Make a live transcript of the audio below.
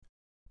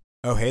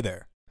Oh, hey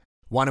there.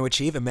 Want to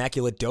achieve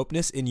immaculate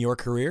dopeness in your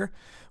career?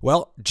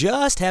 Well,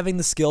 just having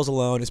the skills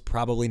alone is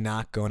probably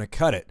not going to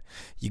cut it.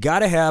 You got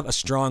to have a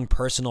strong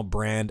personal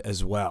brand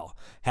as well.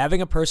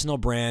 Having a personal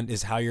brand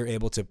is how you're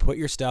able to put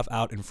your stuff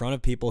out in front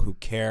of people who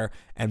care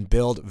and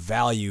build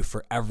value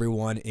for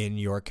everyone in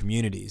your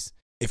communities.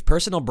 If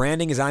personal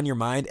branding is on your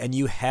mind and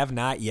you have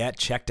not yet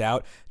checked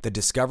out the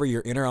Discover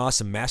Your Inner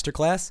Awesome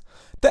Masterclass,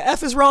 the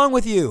F is wrong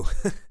with you.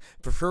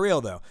 For real,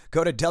 though,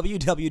 go to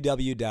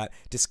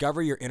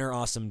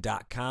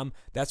www.discoveryourinnerawesome.com.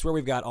 That's where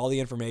we've got all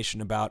the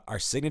information about our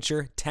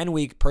signature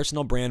 10-week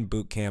personal brand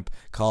bootcamp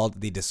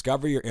called the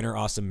Discover Your Inner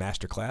Awesome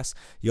Masterclass.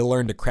 You'll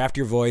learn to craft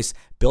your voice,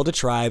 build a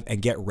tribe,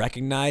 and get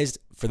recognized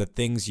for the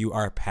things you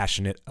are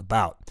passionate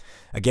about.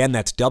 Again,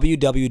 that's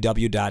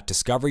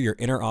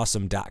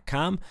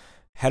www.discoveryourinnerawesome.com.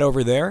 Head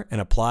over there and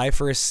apply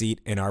for a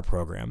seat in our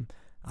program.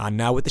 On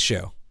now with the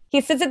show.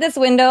 He sits at this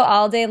window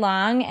all day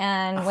long,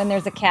 and when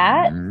there's a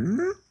cat...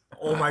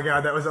 Oh my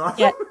God, that was awesome.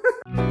 Yeah.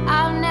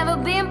 I've never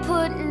been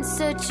put in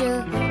such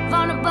a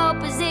vulnerable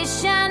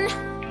position.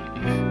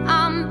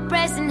 I'm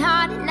pressing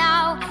hard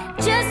now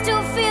just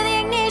to feel the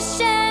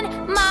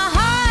ignition. My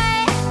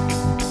heart,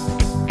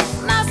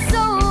 my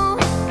soul,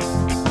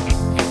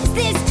 is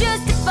this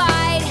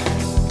justified?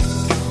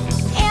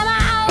 Am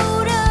I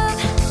out of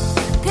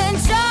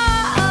control?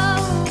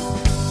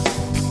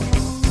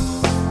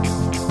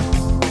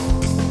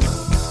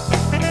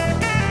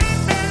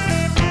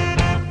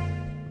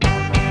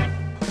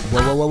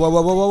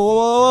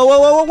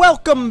 Whoa.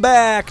 Welcome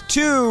back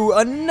to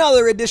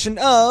another edition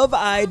of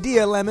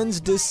Idea Lemon's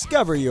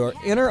Discover Your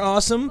Inner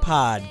Awesome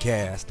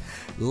podcast.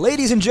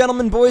 Ladies and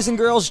gentlemen, boys and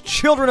girls,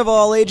 children of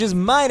all ages,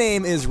 my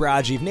name is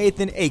Rajiv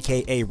Nathan,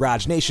 aka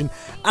Raj Nation.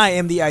 I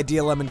am the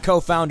Idea Lemon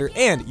co-founder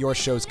and your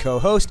show's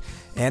co-host.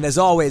 And as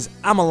always,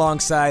 I'm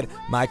alongside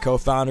my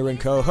co-founder and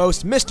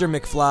co-host, Mr.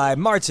 McFly,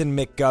 Martin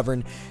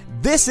McGovern.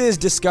 This is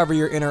Discover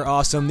Your Inner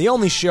Awesome, the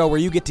only show where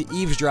you get to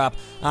eavesdrop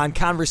on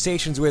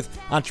conversations with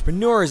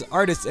entrepreneurs,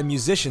 artists, and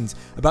musicians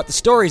about the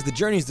stories, the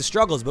journeys, the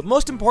struggles, but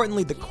most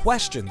importantly, the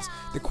questions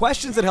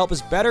that help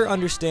us better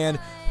understand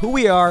who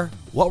we are,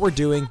 what we're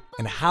doing,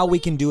 and how we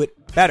can do it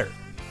better.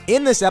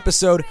 In this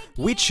episode,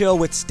 we chill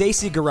with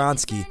Stacey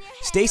Garonski.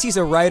 Stacey's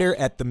a writer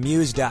at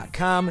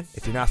themuse.com.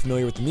 If you're not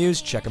familiar with The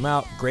Muse, check them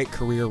out. Great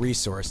career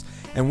resource.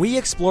 And we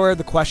explore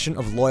the question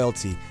of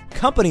loyalty,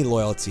 company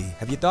loyalty.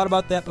 Have you thought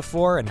about that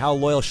before? And how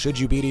loyal should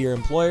you be to your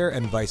employer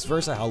and vice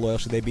versa? How loyal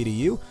should they be to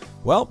you?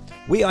 Well,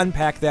 we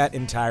unpack that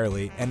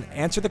entirely and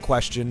answer the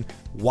question,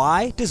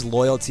 why does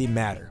loyalty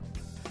matter?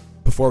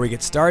 Before we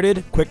get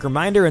started, quick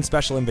reminder and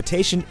special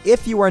invitation.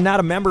 If you are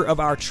not a member of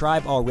our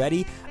tribe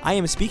already, I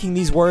am speaking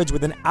these words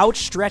with an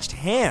outstretched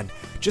hand,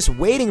 just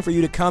waiting for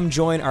you to come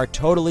join our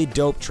totally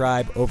dope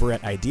tribe over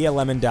at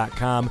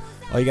idealemon.com.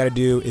 All you got to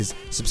do is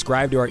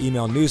subscribe to our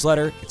email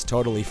newsletter. It's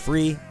totally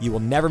free. You will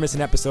never miss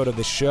an episode of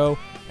this show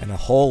and a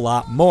whole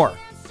lot more.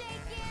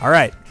 All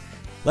right,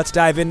 let's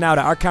dive in now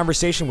to our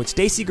conversation with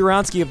Stacey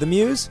Garonski of The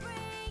Muse.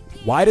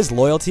 Why does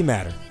loyalty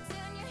matter?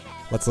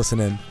 Let's listen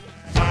in.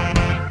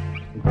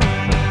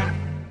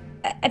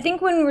 I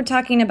think when we're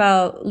talking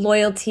about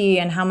loyalty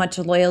and how much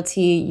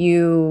loyalty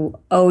you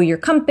owe your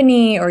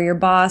company or your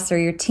boss or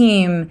your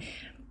team,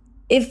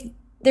 if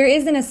there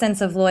isn't a sense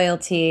of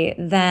loyalty,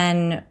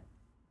 then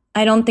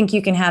I don't think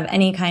you can have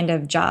any kind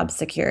of job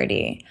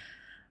security.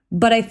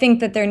 But I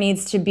think that there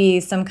needs to be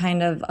some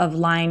kind of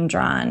line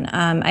drawn.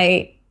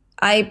 I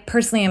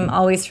personally am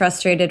always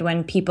frustrated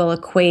when people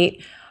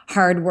equate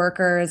hard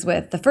workers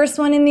with the first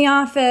one in the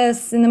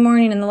office in the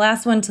morning and the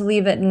last one to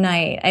leave at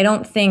night. I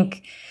don't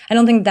think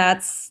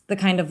that's the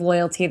kind of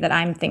loyalty that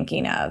I'm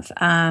thinking of.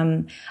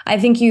 I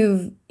think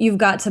you've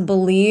got to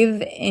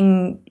believe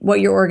in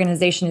what your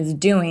organization is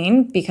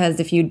doing,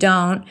 because if you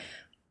don't,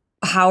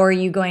 how are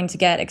you going to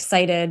get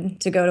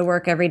excited to go to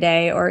work every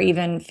day or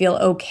even feel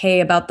okay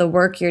about the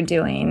work you're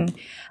doing?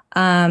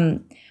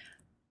 But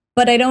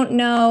I don't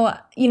know,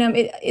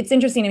 it's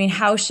interesting. I mean,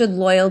 how should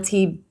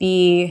loyalty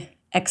be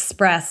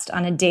expressed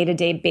on a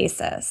day-to-day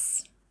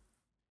basis?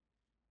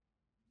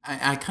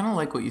 I kind of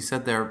like what you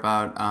said there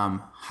about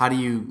how do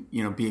you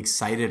be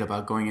excited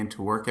about going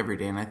into work every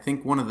day. And I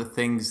think one of the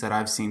things that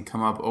I've seen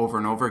come up over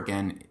and over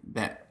again,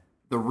 that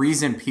the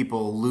reason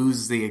people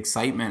lose the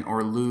excitement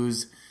or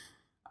lose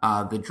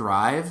the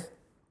drive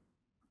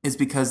is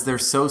because they're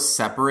so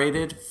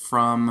separated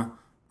from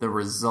the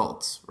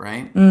results,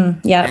 right?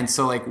 Yeah. And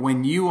so like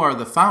when you are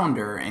the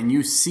founder and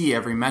you see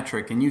every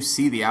metric and you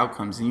see the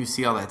outcomes and you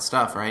see all that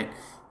stuff, right?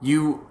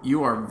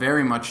 You are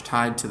very much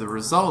tied to the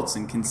results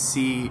and can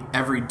see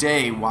every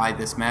day why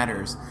this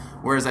matters.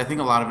 Whereas I think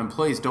a lot of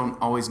employees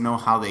don't always know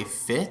how they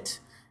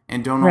fit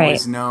and don't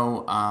always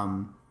know,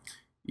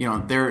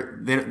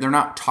 they're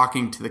not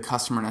talking to the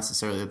customer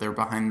necessarily. They're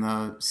behind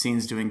the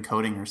scenes doing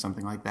coding or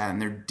something like that,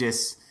 and they're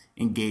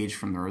disengaged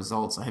from the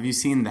results. So have you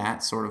seen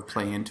that sort of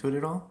play into it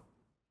at all?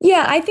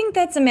 Yeah, I think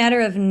that's a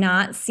matter of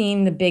not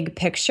seeing the big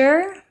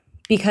picture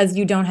because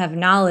you don't have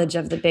knowledge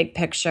of the big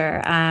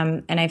picture.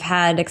 And I've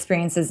had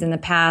experiences in the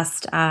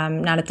past,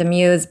 not at the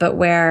Muse, but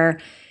where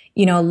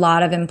a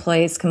lot of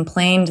employees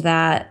complained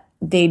that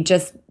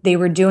they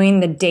were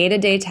doing the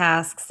day-to-day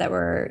tasks that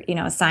were,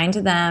 assigned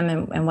to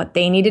them and what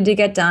they needed to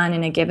get done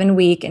in a given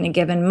week, in a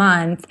given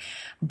month.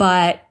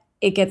 But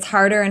it gets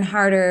harder and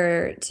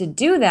harder to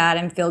do that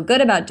and feel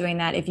good about doing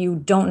that if you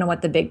don't know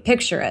what the big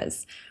picture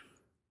is.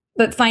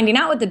 But finding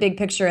out what the big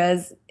picture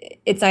is,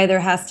 it's either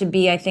has to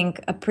be, I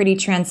think, a pretty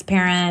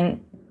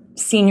transparent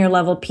senior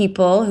level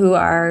people who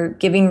are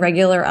giving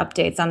regular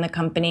updates on the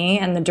company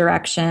and the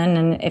direction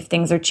and if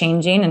things are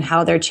changing and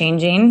how they're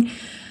changing.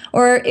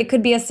 Or it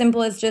could be as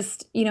simple as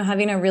just,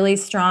 having a really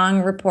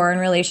strong rapport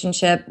and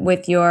relationship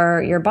with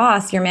your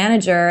boss, your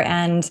manager,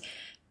 and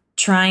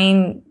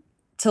trying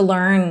to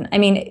learn. I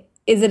mean,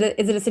 is it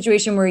a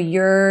situation where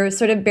you're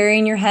sort of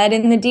burying your head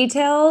in the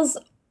details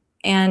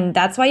and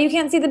that's why you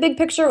can't see the big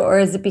picture? Or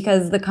is it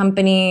because the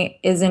company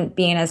isn't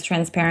being as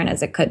transparent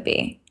as it could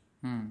be?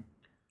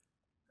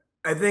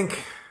 I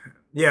think,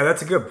 yeah,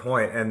 that's a good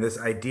point. And this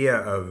idea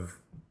of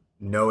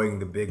knowing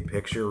the big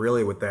picture,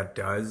 really what that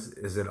does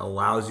is it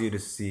allows you to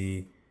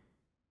see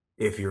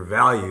if your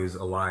values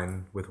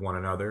align with one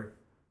another.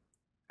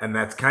 And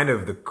that's kind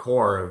of the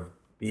core of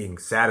being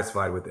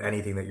satisfied with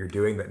anything that you're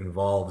doing that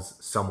involves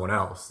someone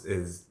else,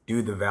 is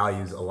do the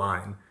values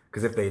align?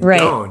 Because if they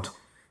don't,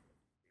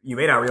 you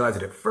may not realize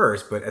it at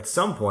first, but at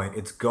some point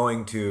it's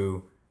going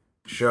to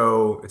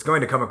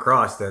come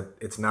across that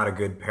it's not a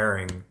good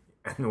pairing.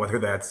 And whether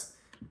that's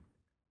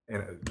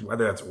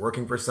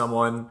working for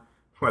someone,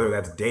 whether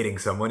that's dating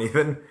someone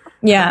even.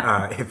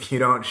 Yeah. If you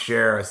don't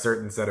share a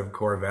certain set of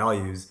core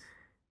values,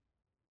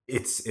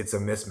 it's a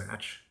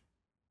mismatch.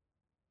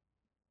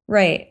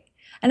 Right.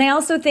 And I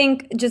also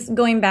think, just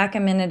going back a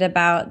minute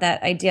about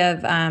that idea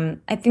of,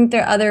 I think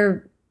there are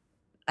other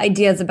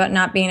ideas about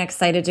not being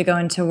excited to go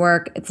into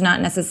work. It's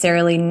not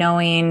necessarily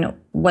knowing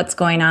what's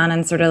going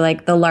on sort of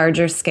like the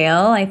larger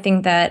scale. I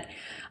think that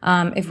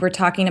if we're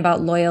talking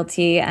about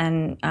loyalty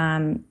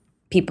and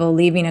people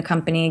leaving a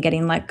company,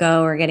 getting let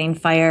go or getting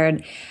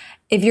fired,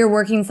 if you're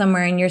working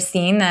somewhere and you're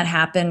seeing that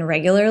happen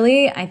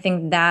regularly, I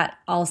think that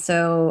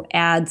also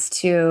adds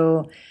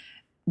to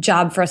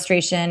job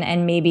frustration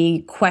and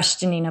maybe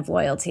questioning of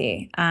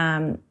loyalty.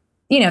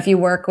 If you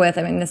work with,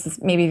 this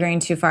is maybe veering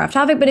too far off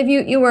topic, but if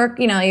you work,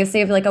 you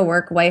say like a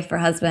work wife or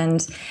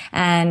husband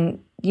and,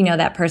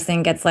 that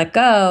person gets let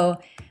go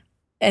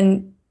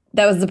and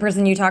that was the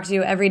person you talked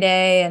to every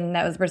day and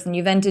that was the person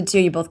you vented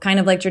to, you both kind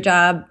of liked your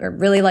job or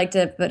really liked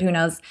it, but who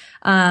knows?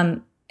 I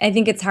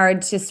think it's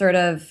hard to sort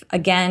of,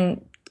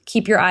 again,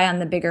 keep your eye on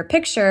the bigger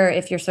picture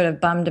if you're sort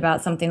of bummed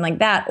about something like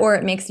that, or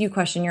it makes you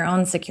question your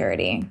own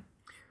security.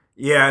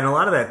 Yeah, and a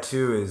lot of that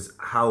too is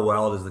how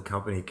well does the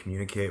company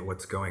communicate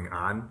what's going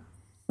on?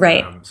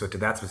 Right. So to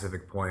that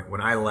specific point, when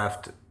I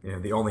left,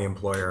 the only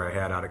employer I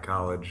had out of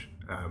college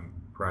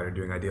prior to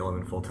doing Ideal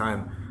Lemon full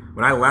time,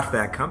 when I left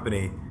that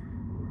company,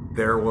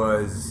 there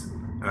was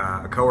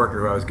a coworker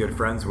who I was good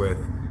friends with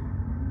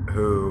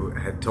who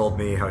had told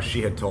me how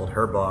she had told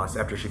her boss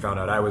after she found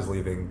out I was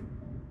leaving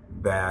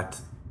that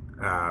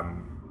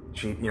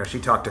she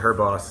talked to her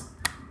boss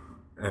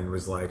and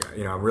was like,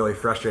 I'm really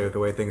frustrated with the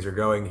way things are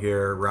going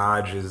here.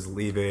 Raj is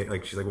leaving.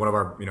 Like, she's like, one of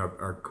our,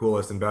 our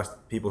coolest and best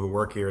people who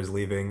work here is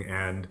leaving,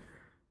 and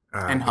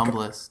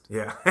humblest.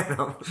 Yeah,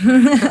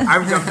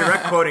 I'm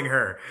direct quoting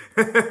her,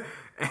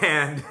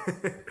 and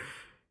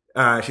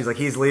she's like,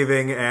 he's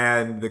leaving,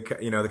 and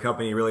the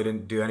company really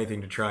didn't do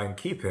anything to try and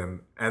keep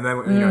him. And then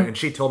and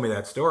she told me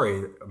that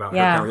story about her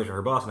conversation with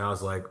her boss, and I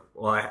was like,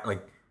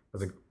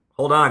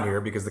 hold on here,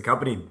 because the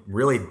company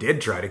really did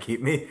try to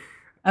keep me.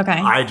 Okay.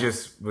 I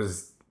just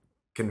was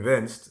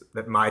convinced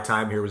that my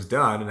time here was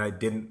done,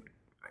 and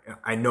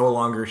I no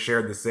longer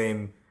shared the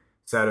same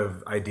set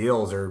of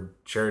ideals or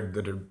shared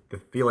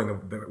the feeling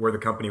of where the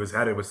company was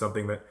headed was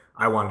something that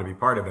I wanted to be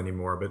part of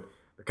anymore. But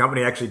the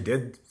company actually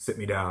did sit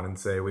me down and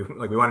say, we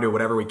want to do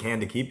whatever we can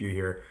to keep you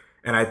here.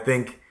 And I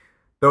think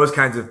those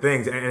kinds of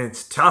things, and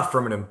it's tough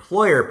from an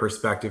employer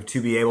perspective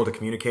to be able to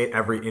communicate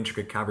every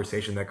intricate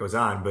conversation that goes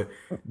on. But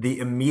the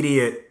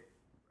immediate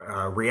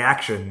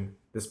reaction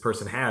this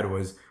person had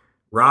was,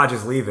 Raj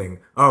is leaving.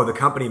 Oh, the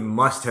company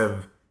must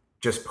have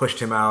just pushed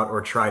him out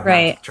or tried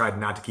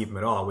not to keep him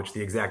at all, which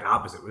the exact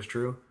opposite was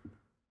true.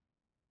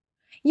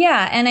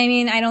 Yeah. And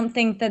I don't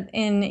think that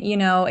in,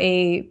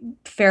 a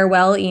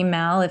farewell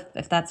email,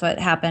 if that's what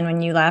happened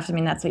when you left,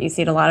 that's what you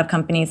see at a lot of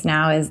companies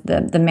now is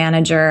the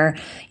manager,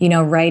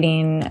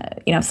 writing,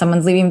 if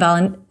someone's leaving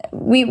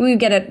we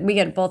get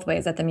it both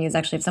ways at the Muse,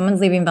 actually. If someone's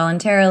leaving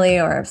voluntarily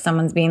or if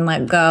someone's being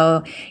let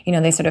go,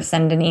 they sort of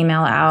send an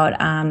email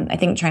out. I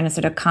think trying to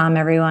sort of calm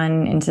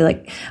everyone into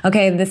like,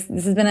 okay, this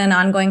has been an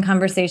ongoing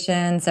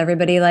conversation. So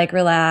everybody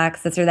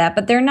relax, this or that,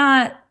 but they're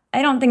not,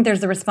 I don't think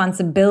there's a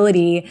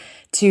responsibility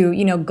to,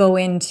 go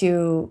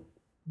into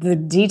the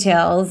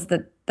details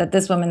that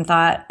this woman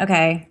thought,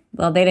 okay,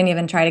 well, they didn't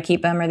even try to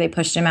keep him or they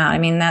pushed him out.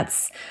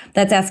 That's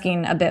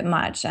asking a bit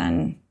much.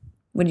 And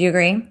would you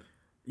agree?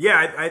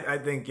 Yeah, I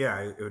think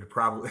it would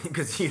probably,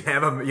 because you'd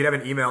have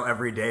an email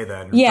every day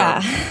then.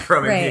 Yeah,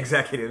 from right. the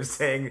executives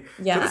saying,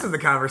 Yeah. so this is the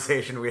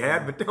conversation we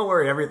had, but don't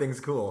worry, everything's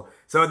cool.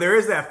 So there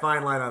is that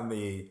fine line on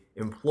the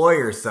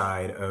employer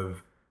side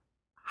of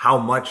how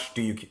much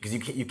do you, because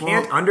you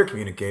can't under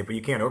communicate, but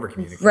you can't over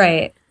communicate.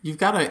 Right. You've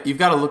got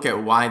to look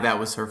at why that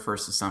was her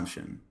first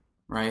assumption,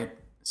 right?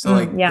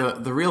 So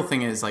the real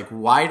thing is, like,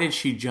 why did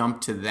she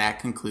jump to that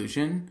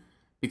conclusion?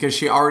 Because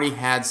she already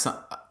had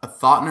a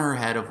thought in her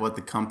head of what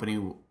the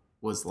company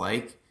was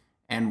like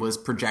and was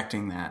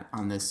projecting that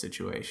on this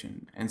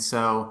situation. And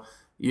so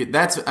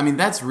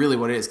that's really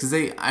what it is.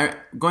 Because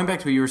going back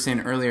to what you were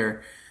saying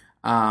earlier,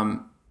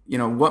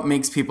 what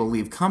makes people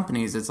leave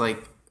companies? It's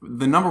like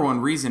the number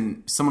one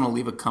reason someone will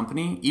leave a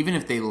company, even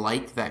if they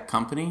like that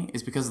company,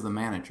 is because of the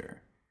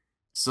manager.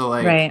 So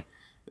right.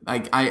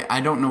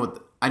 I don't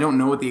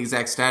know what the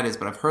exact stat is,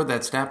 but I've heard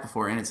that stat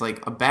before, and it's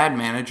like a bad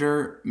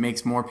manager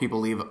makes more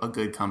people leave a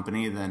good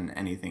company than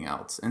anything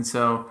else. And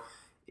so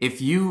if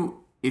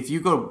you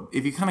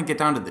kind of get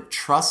down to the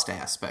trust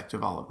aspect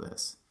of all of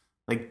this,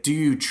 like, do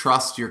you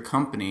trust your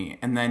company,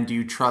 and then do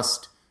you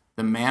trust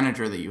the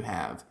manager that you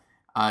have?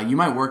 You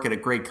might work at a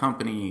great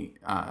company,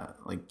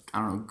 like, I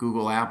don't know,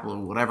 Google, Apple,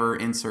 or whatever,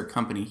 insert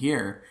company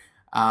here.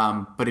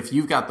 But if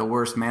you've got the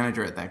worst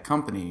manager at that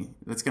company,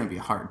 that's going to be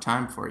a hard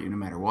time for you no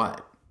matter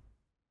what.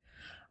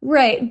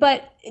 Right.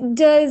 But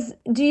do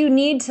you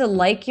need to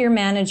like your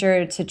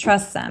manager to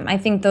trust them? I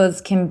think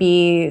those can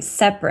be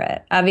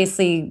separate.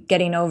 Obviously,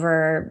 getting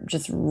over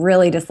just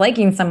really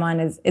disliking someone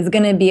is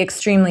going to be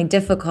extremely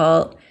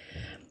difficult.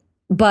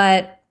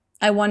 But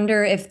I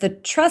wonder if the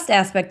trust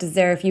aspect is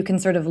there, if you can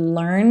sort of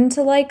learn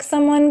to like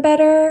someone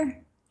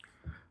better.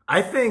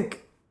 I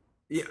think,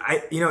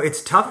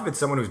 it's tough if it's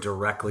someone who's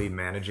directly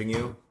managing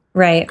you.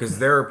 Right. Because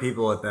there are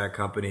people at that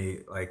company,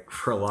 like,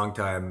 for a long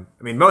time.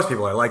 I mean, most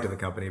people I liked at the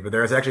company, but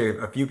there's actually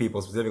a few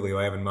people specifically who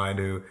I have in mind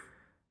who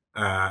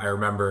I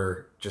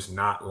remember just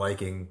not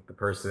liking the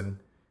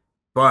person.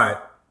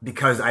 But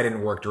because I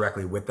didn't work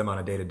directly with them on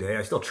a day-to-day,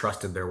 I still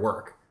trusted their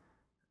work.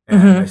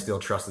 And I still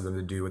trusted them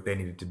to do what they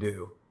needed to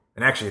do.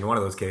 And actually, in one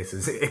of those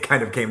cases, it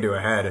kind of came to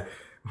a head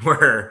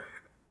where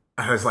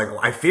I was like, well,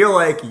 I feel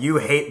like you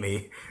hate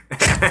me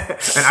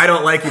and I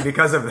don't like you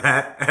because of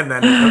that. And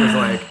then I was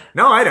like,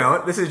 no, I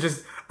don't.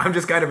 I'm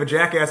just kind of a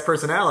jackass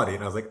personality.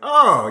 And I was like,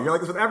 oh, you're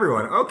like this with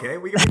everyone. Okay,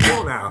 we can be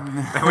cool now.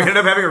 And we ended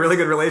up having a really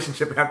good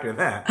relationship after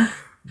that.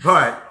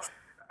 But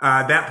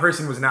that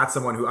person was not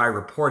someone who I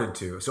reported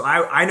to. So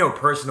I know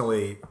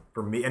personally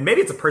for me, and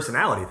maybe it's a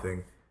personality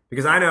thing,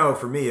 because I know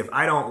for me, if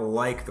I don't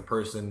like the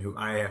person who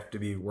I have to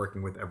be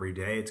working with every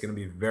day, it's going to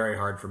be very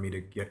hard for me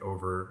to get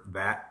over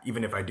that,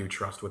 even if I do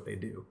trust what they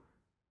do.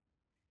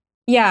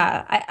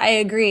 Yeah, I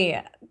agree.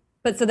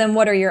 But so then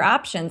what are your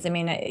options? I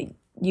mean,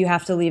 you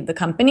have to leave the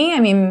company.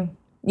 I mean,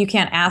 you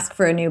can't ask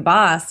for a new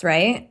boss,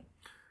 right?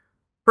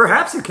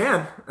 Perhaps you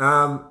can.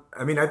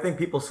 I mean, I think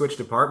people switch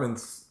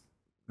departments,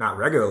 not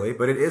regularly,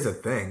 but it is a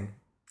thing.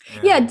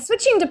 Yeah,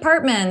 switching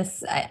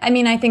departments. I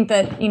mean, I think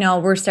that,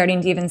 we're starting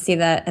to even see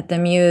that at the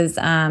Muse.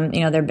 There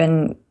have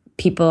been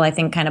people, I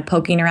think, kind of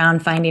poking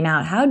around, finding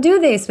out how do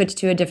they switch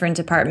to a different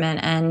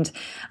department. And,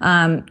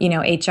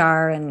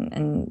 HR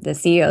and the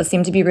CEO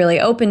seem to be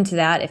really open to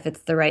that if it's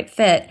the right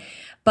fit.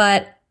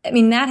 But, I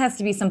mean, that has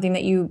to be something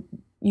that you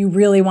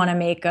really want to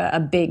make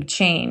a big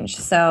change.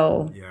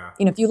 So,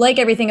 if you like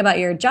everything about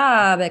your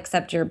job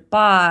except your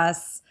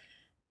boss,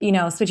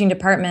 switching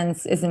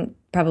departments isn't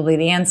probably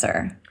the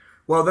answer.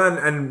 Well, then,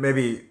 and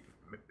maybe,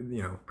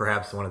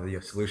 perhaps one of the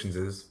solutions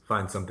is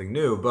find something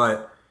new.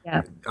 But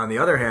on the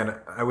other hand,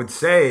 I would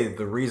say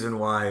the reason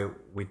why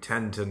we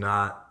tend to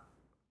not,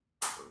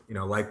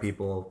 like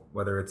people,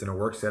 whether it's in a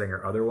work setting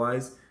or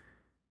otherwise,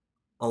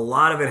 a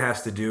lot of it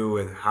has to do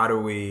with how do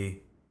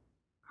we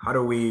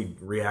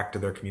react to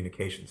their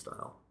communication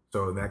style.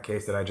 So in that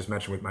case that I just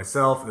mentioned with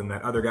myself and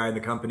that other guy in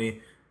the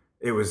company,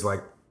 it was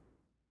like,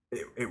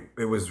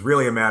 it was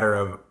really a matter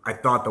of, I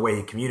thought the way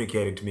he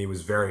communicated to me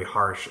was very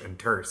harsh and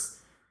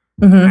terse.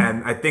 Mm-hmm.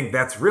 And I think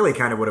that's really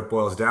kind of what it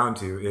boils down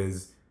to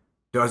is,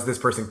 does this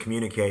person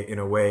communicate in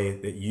a way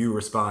that you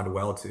respond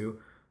well to?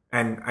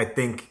 And I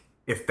think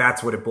if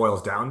that's what it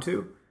boils down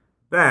to,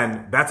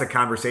 then that's a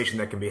conversation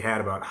that can be had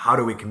about how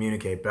do we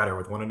communicate better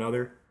with one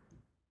another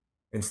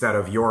instead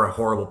of you're a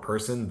horrible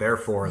person,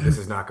 therefore this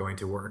is not going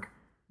to work.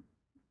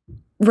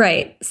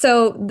 Right.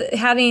 So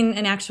having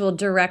an actual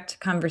direct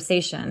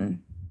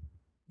conversation.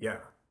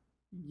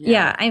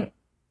 Yeah.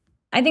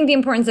 I think the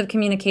importance of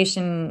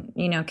communication,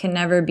 can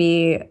never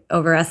be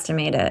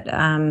overestimated.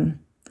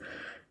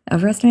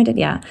 Overestimated?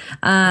 Yeah.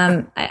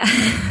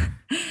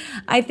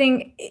 I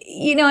think,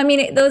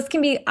 those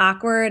can be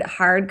awkward,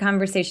 hard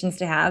conversations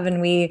to have.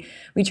 And we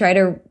try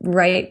to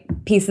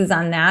write pieces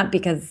on that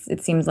because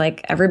it seems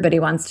like everybody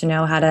wants to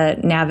know how to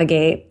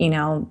navigate,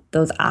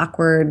 those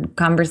awkward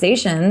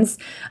conversations.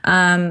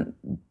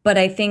 But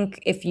I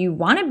think if you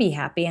want to be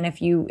happy and if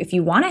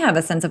you want to have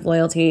a sense of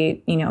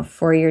loyalty,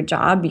 for your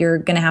job, you're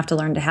going to have to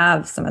learn to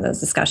have some of those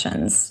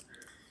discussions.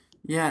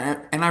 Yeah.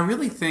 And I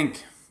really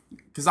think,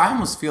 because I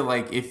almost feel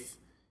like if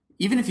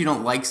even if you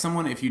don't like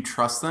someone, if you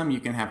trust them, you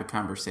can have a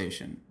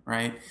conversation,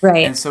 right?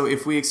 Right. And so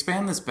if we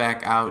expand this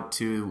back out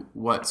to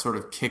what sort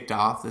of kicked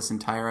off this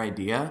entire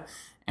idea,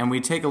 and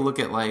we take a look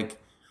at like,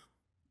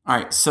 all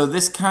right, so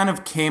this kind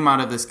of came out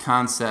of this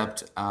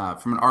concept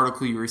from an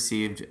article you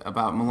received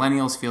about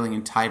millennials feeling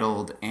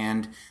entitled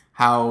and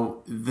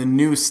how the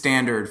new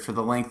standard for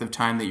the length of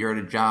time that you're at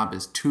a job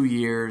is 2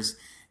 years,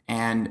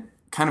 and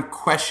kind of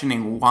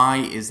questioning why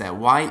is that?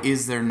 Why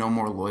is there no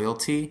more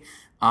loyalty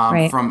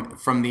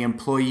from the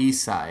employee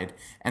side?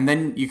 And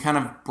then you kind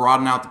of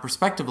broaden out the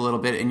perspective a little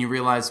bit and you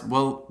realize,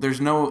 well,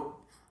 there's no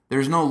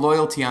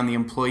loyalty on the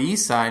employee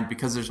side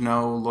because there's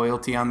no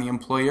loyalty on the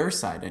employer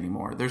side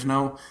anymore. There's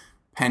no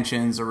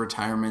pensions or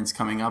retirements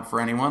coming up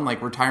for anyone.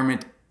 Like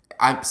retirement,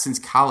 since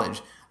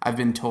college, I've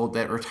been told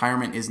that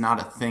retirement is not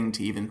a thing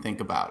to even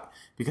think about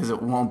because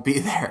it won't be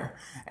there.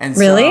 And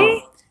really?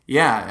 So,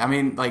 yeah, I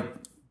mean, like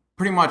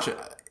pretty much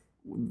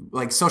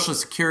like Social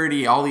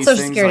Security, all these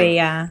Social things, Security, like,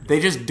 yeah, they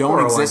just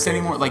don't exist 401ks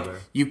anymore. Like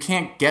you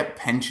can't get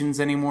pensions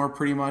anymore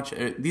pretty much.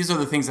 These are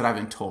the things that I've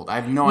been told. I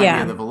have no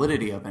idea the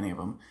validity of any of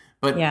them.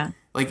 But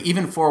like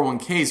even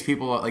 401ks,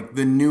 people like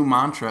the new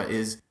mantra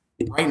is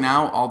right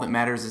now, all that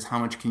matters is how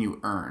much can you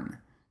earn.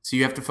 So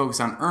you have to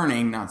focus on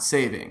earning, not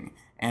saving.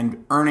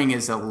 And earning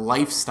is a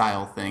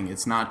lifestyle thing.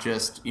 It's not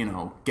just,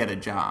 get a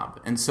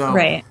job. And so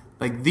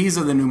like these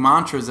are the new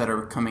mantras that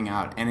are coming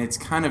out. And it's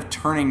kind of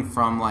turning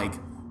from like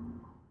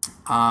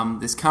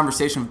this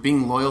conversation of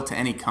being loyal to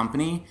any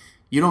company.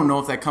 You don't know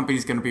if that company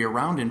is going to be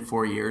around in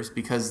 4 years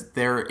because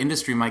their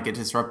industry might get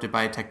disrupted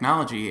by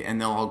technology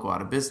and they'll all go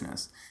out of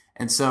business.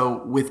 And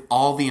so with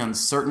all the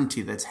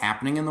uncertainty that's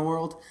happening in the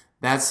world,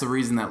 that's the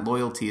reason that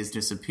loyalty is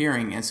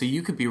disappearing. And so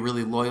you could be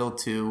really loyal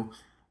to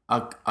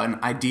an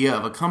idea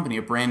of a company,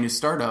 a brand new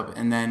startup,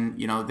 and then,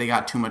 they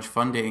got too much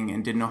funding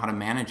and didn't know how to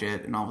manage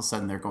it, and all of a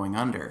sudden they're going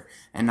under.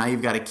 And now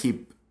you've got to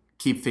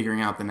keep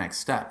figuring out the next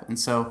step. And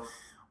so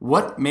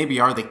what maybe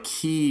are the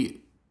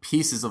key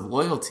pieces of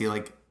loyalty?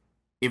 Like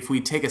if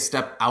we take a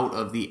step out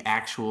of the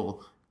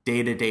actual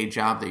day-to-day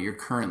job that you're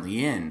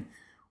currently in,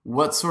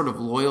 what sort of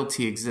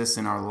loyalty exists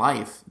in our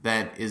life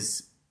that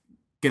is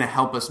going to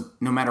help us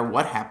no matter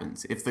what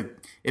happens? If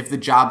the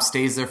job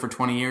stays there for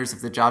 20 years,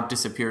 if the job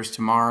disappears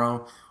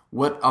tomorrow,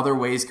 what other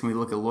ways can we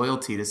look at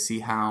loyalty to see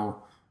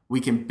how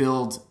we can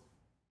build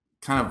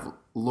kind of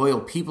loyal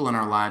people in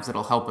our lives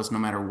that'll help us no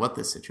matter what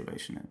the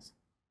situation is?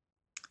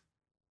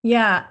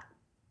 Yeah.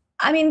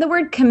 I mean, the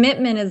word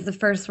commitment is the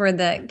first word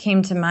that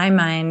came to my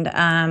mind.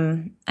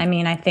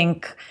 I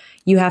think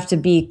you have to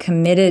be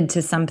committed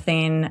to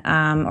something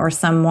or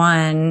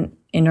someone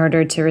in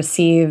order to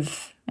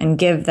receive and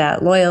give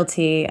that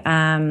loyalty.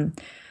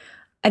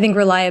 I think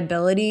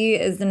reliability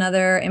is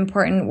another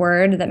important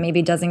word that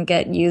maybe doesn't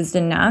get used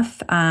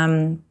enough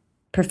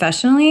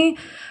professionally.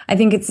 I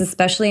think it's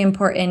especially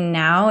important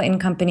now in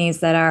companies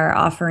that are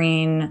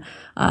offering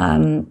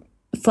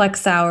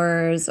flex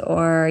hours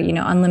or,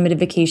 unlimited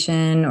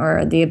vacation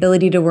or the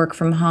ability to work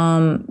from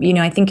home.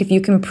 I think if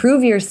you can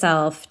prove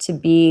yourself to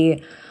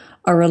be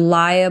a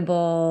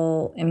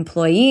reliable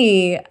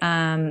employee,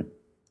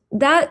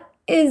 that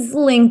is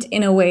linked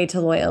in a way to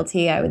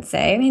loyalty, I would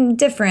say. I mean,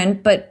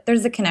 different, but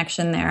there's a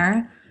connection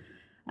there.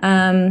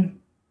 And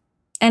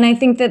I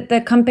think that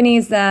the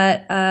companies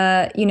that,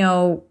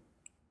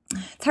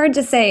 it's hard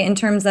to say in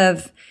terms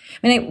of,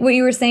 what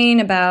you were saying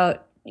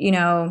about,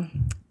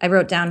 I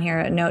wrote down here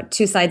a note,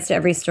 2 sides to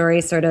every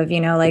story, sort of,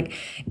 like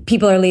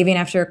people are leaving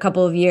after a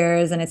couple of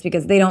years and it's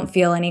because they don't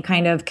feel any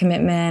kind of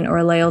commitment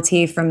or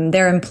loyalty from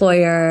their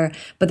employer,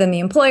 but then the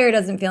employer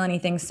doesn't feel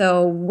anything.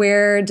 So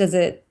where does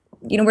it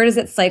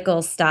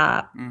cycle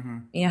stop?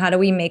 Mm-hmm. How do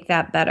we make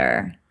that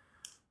better?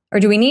 Or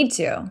do we need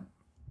to?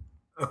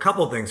 A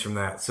couple things from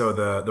that. So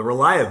the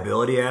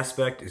reliability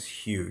aspect is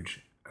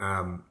huge.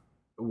 And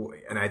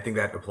I think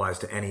that applies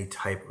to any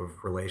type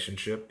of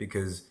relationship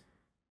because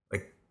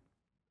like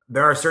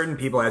there are certain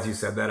people, as you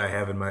said, that I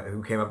have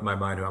who came up in my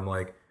mind who I'm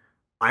like,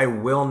 I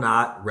will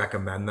not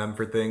recommend them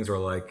for things, or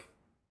like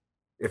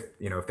if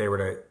they were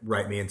to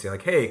write me and say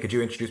like, hey, could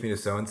you introduce me to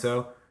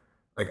so-and-so?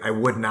 Like I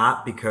would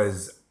not,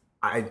 because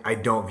I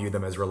don't view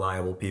them as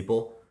reliable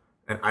people,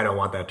 and I don't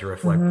want that to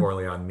reflect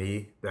poorly on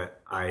me that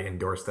I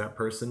endorse that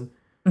person.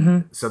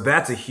 Mm-hmm. So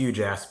that's a huge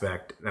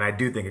aspect, and I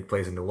do think it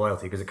plays into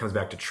loyalty because it comes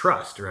back to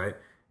trust, right?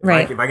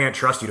 If I can't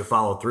trust you to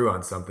follow through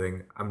on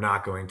something, I'm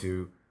not going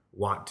to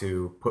want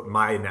to put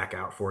my neck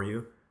out for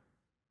you.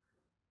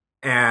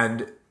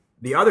 And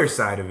the other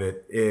side of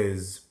it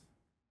is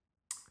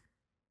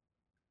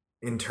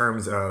in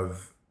terms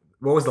of,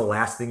 what was the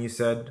last thing you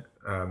said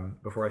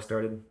before I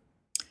started?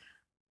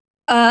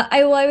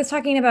 I was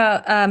talking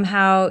about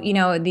how,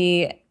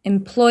 the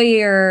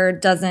employer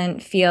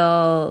doesn't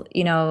feel,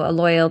 a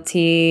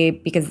loyalty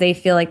because they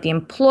feel like the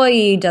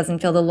employee doesn't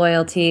feel the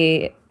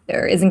loyalty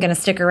or isn't going to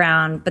stick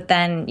around. But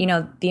then,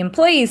 the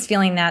employee is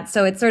feeling that.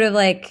 So it's sort of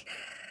like,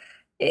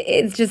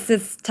 it's just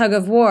this tug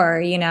of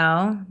war,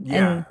 Yeah,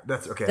 and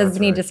that's okay.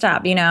 Doesn't need to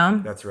stop,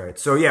 That's right.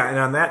 So yeah, and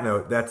on that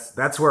note,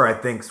 that's where I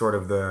think sort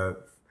of the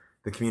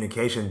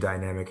communication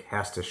dynamic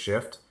has to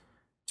shift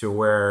to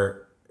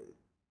where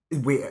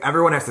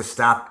everyone has to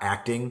stop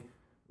acting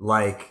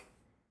like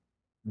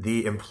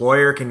the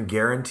employer can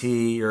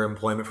guarantee your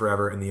employment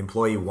forever and the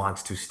employee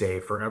wants to stay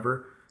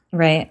forever.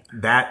 Right.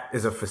 That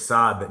is a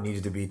facade that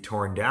needs to be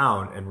torn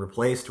down and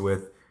replaced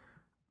with,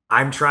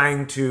 I'm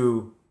trying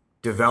to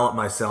develop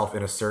myself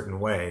in a certain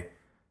way.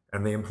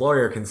 And the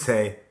employer can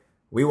say,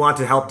 we want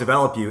to help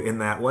develop you in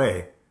that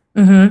way.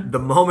 Mm-hmm. The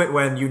moment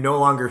when you no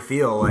longer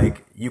feel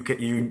like you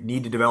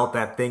need to develop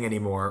that thing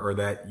anymore, or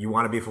that you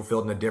want to be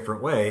fulfilled in a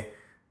different way,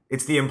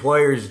 it's the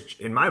employer's,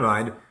 in my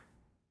mind,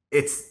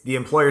 it's the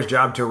employer's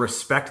job to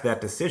respect that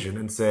decision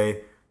and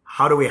say,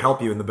 how do we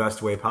help you in the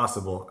best way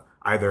possible,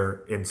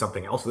 either in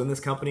something else within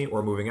this company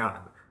or moving on.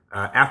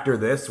 After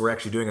this, we're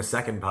actually doing a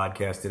second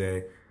podcast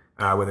today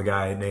with a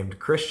guy named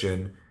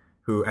Christian,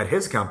 who at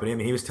his company, I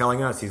mean, he was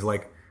telling us, he's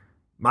like,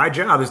 my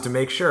job is to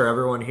make sure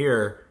everyone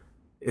here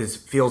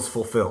feels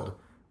fulfilled.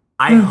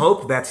 I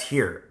hope that's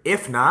here.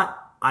 If not,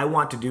 I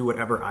want to do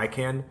whatever I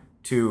can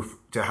to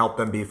help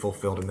them be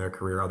fulfilled in their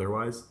career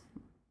otherwise.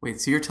 Wait,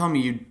 so you're telling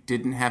me you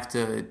didn't have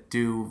to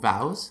do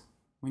vows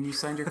when you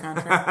signed your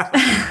contract?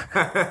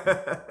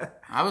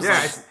 I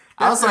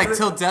was like,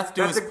 till death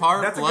do us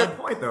part. That's blood, a good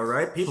point, though,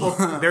 right? People,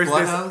 there's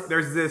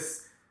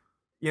this,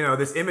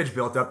 this image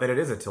built up that it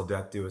is a till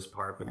death do us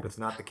part, but that's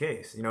not the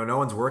case. No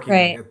one's working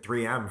at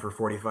 3M for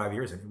 45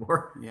 years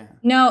anymore. Yeah.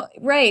 No,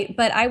 right.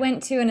 But I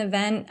went to an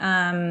event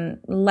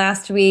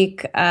last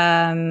week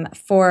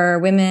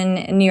for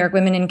New York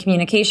Women in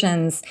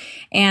Communications,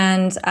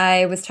 and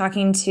I was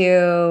talking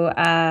to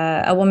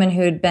a woman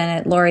who'd been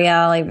at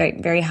L'Oreal, like very,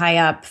 very high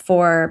up,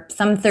 for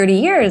some 30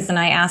 years, and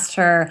I asked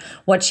her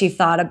what she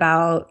thought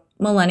about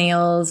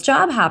millennials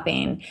job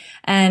hopping.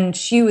 And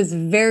she was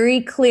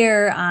very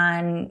clear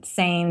on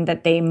saying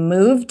that they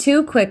move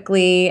too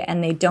quickly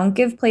and they don't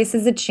give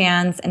places a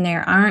chance, and they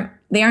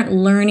aren't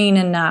learning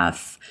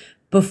enough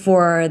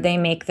before they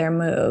make their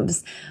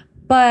moves.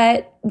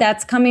 But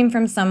that's coming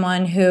from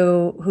someone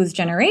whose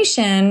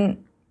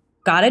generation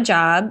got a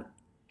job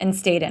and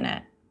stayed in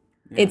it.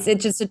 Yeah. It's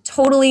just a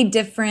totally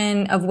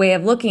different way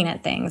of looking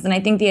at things. And I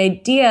think the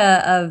idea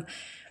of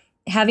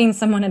having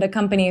someone at a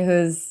company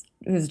whose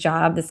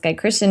job, this guy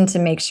Christian, to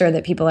make sure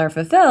that people are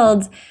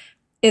fulfilled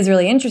is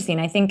really interesting.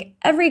 I think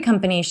every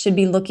company should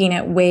be looking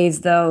at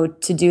ways, though,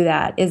 to do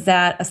that. Is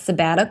that a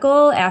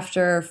sabbatical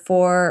after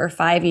 4 or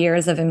 5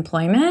 years of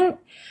employment?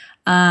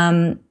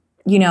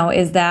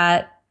 Is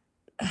that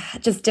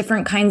just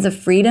different kinds of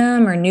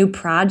freedom or new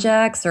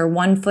projects or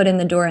one foot in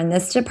the door in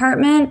this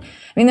department? I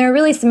mean, there are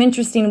really some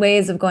interesting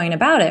ways of going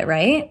about it,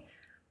 right?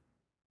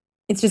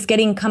 It's just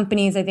getting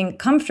companies, I think,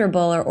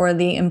 comfortable or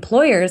the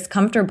employers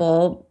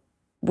comfortable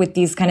with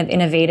these kind of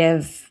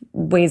innovative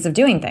ways of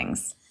doing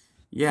things.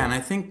 Yeah, and I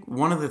think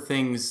one of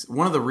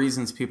the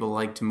reasons people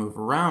like to move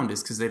around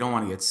is because they don't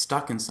want to get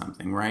stuck in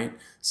something, right?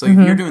 So if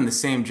you're doing the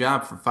same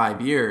job for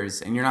 5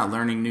 years and you're not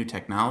learning new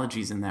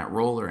technologies in that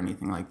role or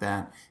anything like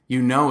that,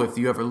 if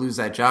you ever lose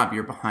that job,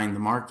 you're behind the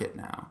market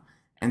now.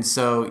 And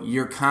so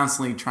you're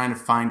constantly trying to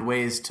find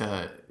ways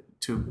to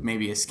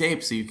maybe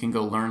escape so you can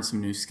go learn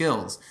some new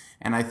skills.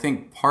 And I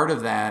think part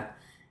of that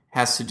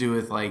has to do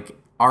with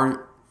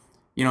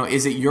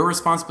is it your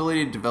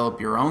responsibility to develop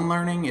your own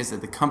learning? Is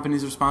it the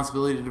company's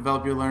responsibility to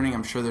develop your learning?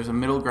 I'm sure there's a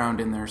middle ground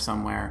in there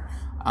somewhere.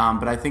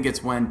 But I think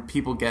it's when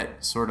people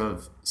get sort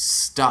of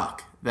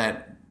stuck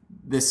that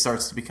this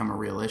starts to become a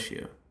real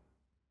issue.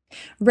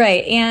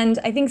 Right. And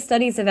I think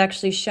studies have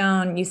actually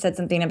shown, you said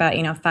something about,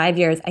 5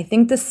 years. I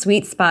think the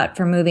sweet spot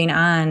for moving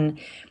on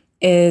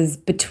is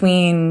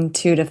between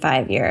 2 to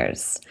 5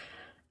 years.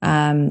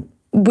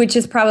 Which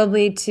is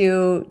probably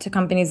to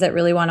companies that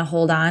really want to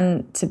hold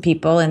on to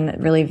people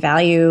and really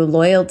value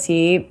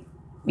loyalty,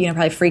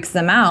 probably freaks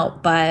them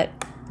out. But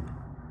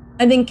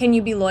I think, can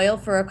you be loyal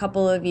for a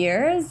couple of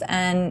years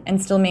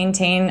and still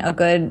maintain a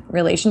good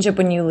relationship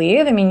when you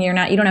leave? I mean, you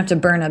don't have to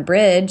burn a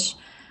bridge.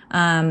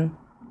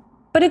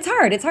 But it's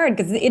hard. It's hard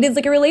because it is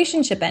like a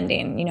relationship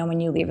ending, when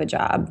you leave a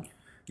job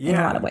in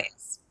a lot of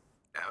ways.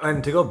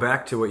 And to go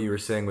back to what you were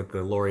saying with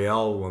the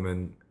L'Oreal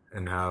woman,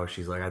 and how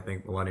she's like, I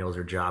think millennials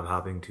are job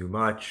hopping too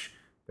much.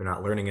 They're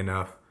not learning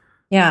enough.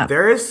 Yeah.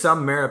 There is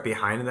some merit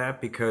behind that,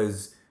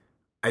 because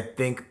I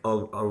think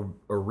a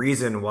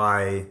reason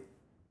why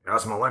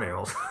us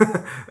millennials,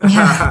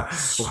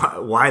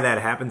 why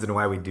that happens and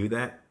why we do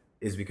that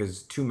is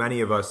because too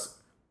many of us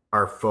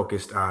are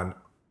focused on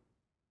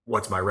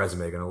what's my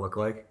resume going to look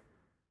like.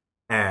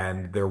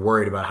 And they're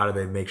worried about how do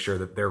they make sure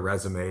that their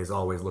resume is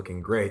always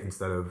looking great,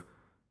 instead of,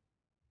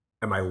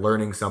 am I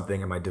learning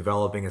something? Am I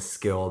developing a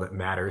skill that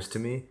matters to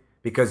me?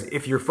 Because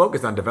if you're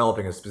focused on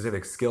developing a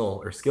specific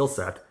skill or skill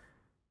set,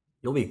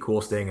 you'll be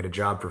cool staying at a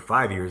job for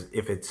 5 years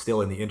if it's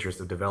still in the interest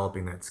of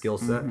developing that skill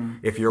set. Mm-hmm.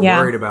 If you're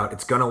worried about,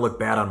 it's going to look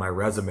bad on my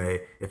resume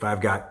if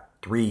I've got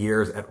 3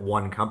 years at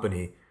one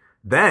company,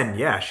 then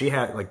she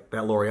had, like,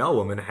 that L'Oreal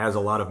woman has a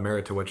lot of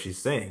merit to what she's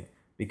saying,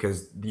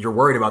 because you're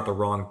worried about the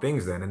wrong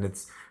things then. And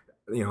it's,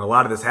 a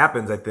lot of this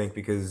happens, I think,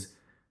 because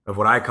of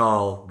what I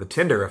call the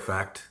Tinder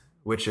effect,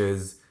 which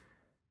is,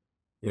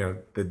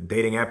 the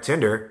dating app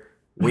Tinder.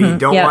 We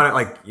don't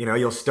want to,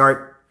 you'll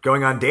start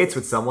going on dates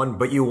with someone,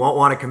 but you won't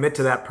want to commit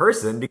to that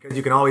person because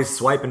you can always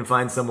swipe and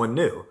find someone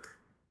new.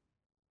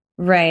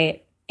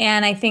 Right.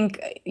 And I think,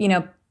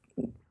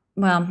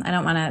 well, I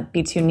don't want to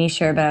be too niche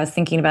here, but I was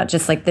thinking about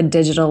just like the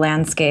digital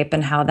landscape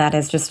and how that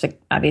has just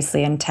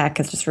obviously in tech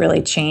has just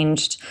really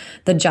changed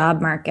the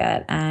job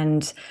market.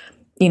 And,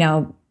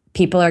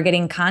 people are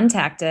getting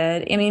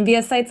contacted. I mean,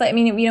 via sites like,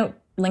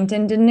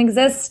 LinkedIn didn't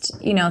exist,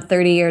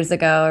 30 years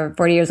ago or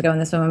 40 years ago when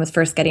this woman was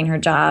first getting her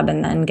job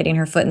and then getting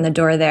her foot in the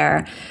door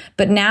there.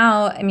 But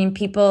now,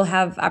 people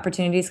have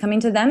opportunities coming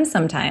to them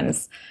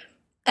sometimes.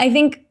 I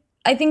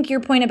think your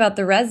point about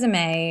the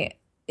resume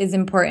is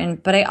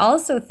important, but I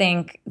also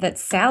think that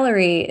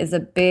salary is a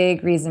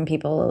big reason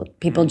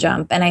people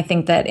jump. And I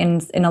think that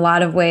in a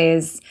lot of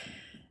ways,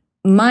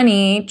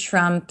 money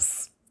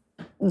trumps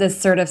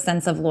this sort of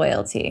sense of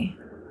loyalty.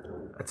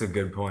 That's a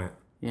good point.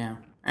 Yeah.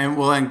 And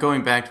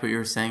going back to what you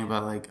were saying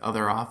about like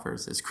other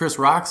offers, as Chris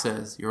Rock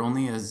says, you're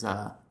only as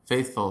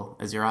faithful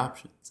as your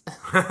options.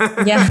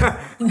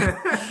 Yeah.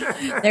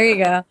 There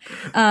you go.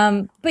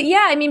 But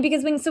yeah,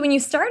 because when you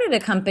started a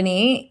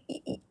company,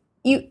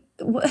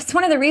 it's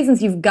one of the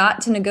reasons you've got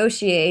to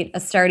negotiate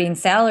a starting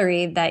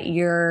salary that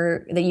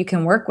you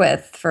can work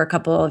with for a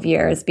couple of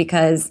years,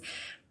 because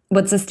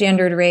what's a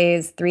standard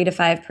raise? 3 to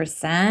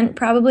 5%,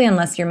 probably,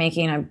 unless you're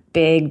making a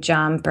big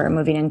jump or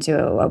moving into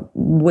a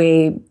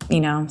way,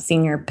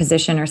 senior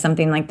position or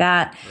something like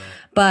that. Right.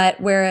 But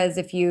whereas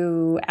if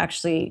you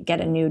actually get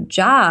a new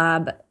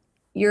job,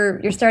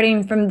 you're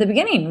starting from the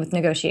beginning with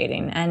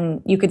negotiating,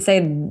 and you could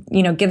say,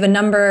 give a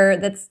number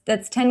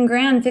that's 10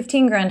 grand,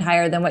 15 grand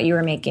higher than what you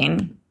were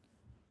making.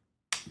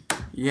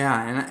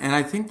 Yeah, and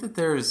I think that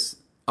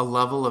there's a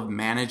level of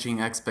managing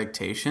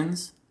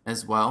expectations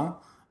as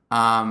well.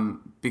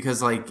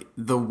 Because like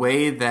the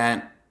way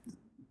that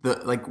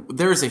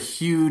there's a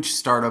huge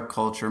startup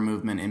culture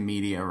movement in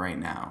media right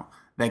now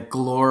that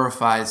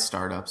glorifies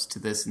startups to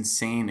this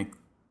insane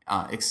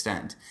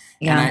extent.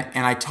 Yeah.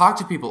 And I talk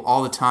to people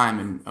all the time,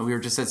 and we were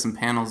just at some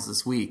panels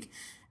this week,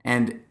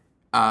 and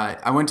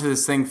I went to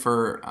this thing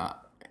for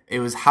it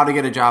was how to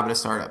get a job at a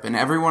startup, and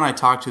everyone I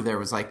talked to there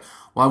was like,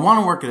 well, I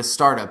want to work at a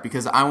startup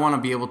because I want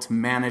to be able to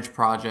manage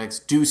projects,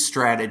 do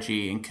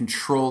strategy, and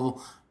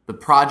control the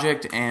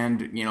project,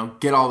 and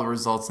get all the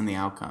results and the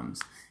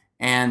outcomes.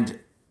 And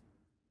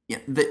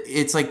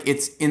it's like,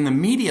 it's in the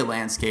media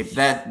landscape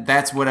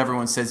that's what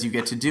everyone says you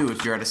get to do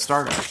if you're at a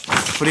startup.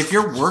 But if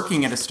you're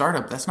working at a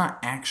startup, that's not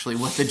actually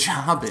what the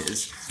job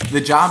is.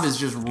 The job is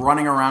just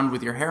running around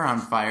with your hair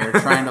on fire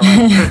trying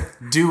to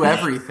do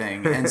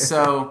everything. And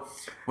so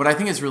what I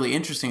think is really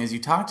interesting as you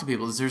talk to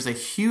people is there's a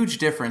huge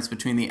difference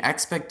between the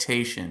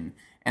expectation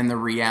and the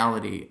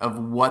reality of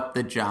what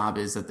the job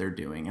is that they're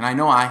doing. And I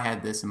know I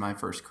had this in my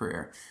first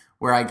career,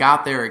 where I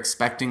got there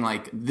expecting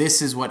like,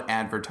 this is what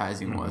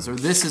advertising was, or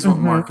this is what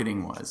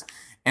marketing was.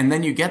 And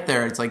then you get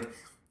there, it's like,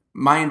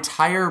 my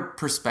entire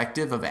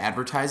perspective of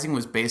advertising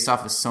was based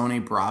off a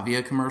Sony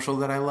Bravia commercial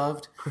that I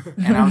loved.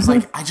 And I was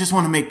like, I just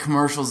want to make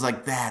commercials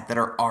like that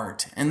are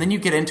art. And then you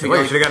get into you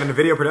should have gotten into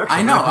video production.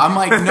 I know. I'm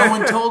like, no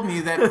one told me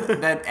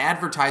that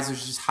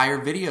advertisers just hire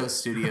video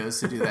studios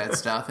to do that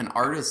stuff and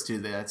artists to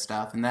do that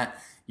stuff, and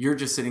that you're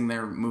just sitting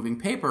there moving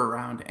paper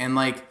around. And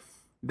like,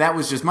 that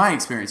was just my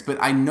experience. But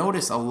I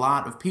notice a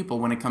lot of people,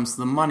 when it comes to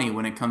the money,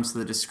 when it comes to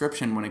the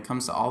description, when it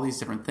comes to all these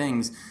different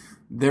things,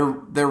 they're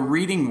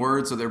reading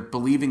words, or they're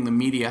believing the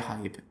media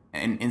hype,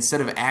 and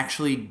instead of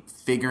actually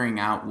figuring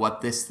out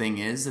what this thing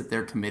is that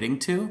they're committing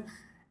to.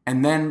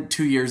 And then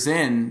 2 years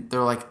in,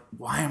 they're like,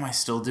 why am I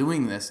still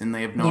doing this? And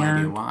they have no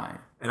idea why.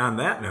 And on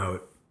that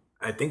note,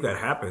 I think that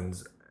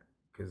happens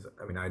because,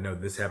 I know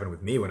this happened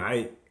with me when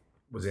I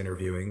was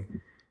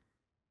interviewing.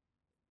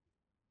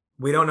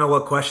 We don't know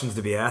what questions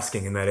to be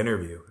asking in that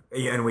interview.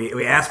 And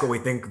we ask what we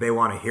think they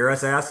want to hear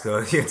us ask.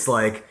 So it's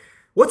like,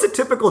 what's a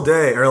typical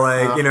day? Or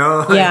like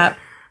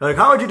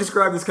how would you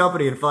describe this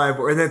company in 5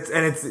 words?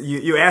 And it's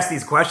you ask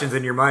these questions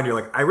in your mind. You're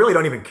like, I really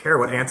don't even care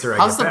what answer I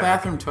get. How's the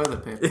bathroom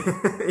toilet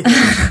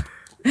paper?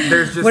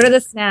 There's just, what are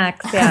the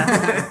snacks?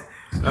 Yeah.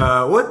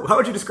 How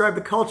would you describe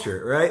the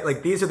culture? Right?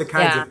 Like, these are the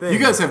kinds of things. You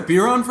guys have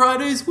beer on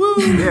Fridays? Woo!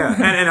 Yeah.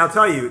 And I'll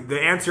tell you,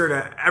 the answer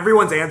to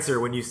everyone's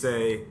answer when you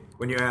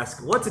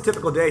ask, what's a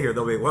typical day here?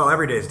 They'll be, well,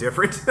 every day is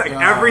different.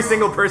 Every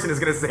single person is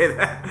going to say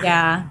that.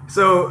 Yeah.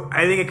 So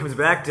I think it comes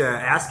back to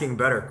asking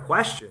better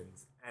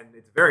questions. And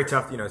it's very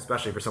tough,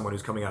 especially for someone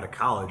who's coming out of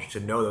college,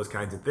 to know those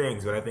kinds of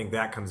things. But I think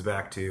that comes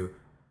back to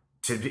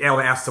be able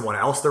to ask someone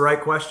else the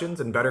right questions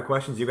and better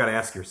questions. You've got to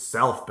ask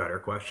yourself better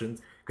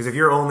questions. Because if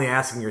you're only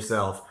asking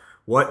yourself,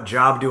 what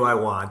job do I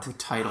want? What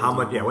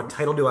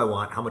title do I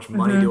want? How much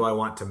money do I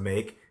want to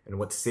make? And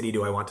what city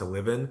do I want to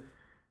live in?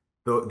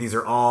 These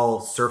are all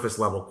surface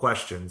level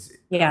questions.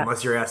 Yeah.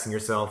 Unless you're asking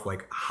yourself,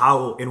 like,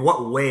 in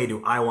what way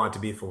do I want to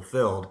be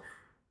fulfilled?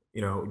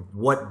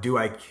 What do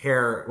I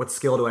care? What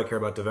skill do I care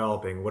about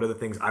developing? What are the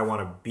things I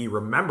want to be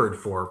remembered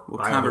for?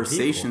 What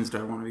conversations do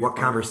I want to be? What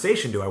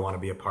conversation do I want to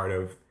be a part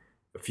of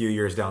a few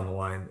years down the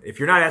line? If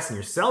you're not asking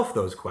yourself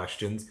those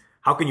questions,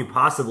 how can you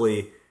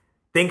possibly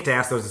think to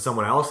ask those to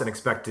someone else and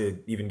expect to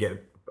even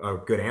get a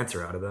good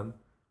answer out of them?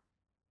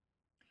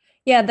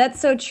 Yeah, that's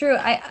so true.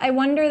 I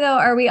wonder though,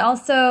 are we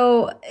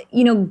also,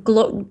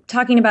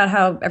 talking about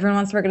how everyone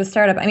wants to work at a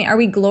startup? I mean, are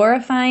we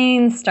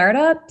glorifying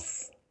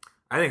startups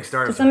I think to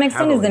startups are some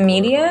extent? Is heavily the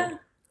glorified. media?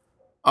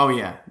 Oh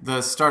yeah,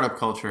 the startup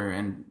culture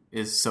and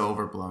is so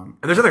overblown.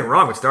 And there's nothing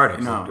wrong with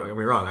startups. No. Don't get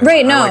me wrong.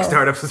 Right, I like no.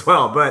 startups as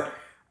well, but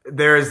I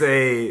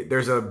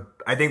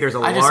think there's a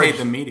I large. just hate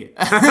the media.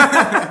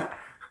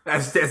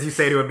 as you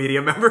say to a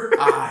media member.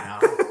 I know.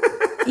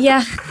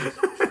 Yeah.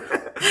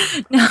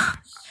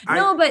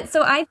 No, but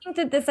so I think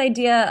that this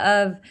idea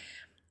of,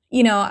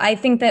 I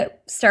think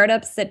that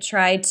startups that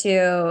try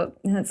to,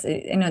 I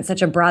know it's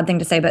such a broad thing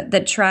to say, but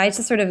that try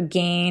to sort of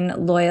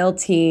gain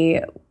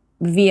loyalty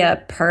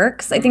via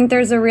perks, I think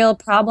there's a real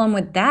problem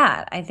with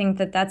that. I think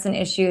that that's an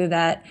issue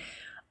that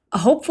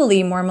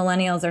hopefully more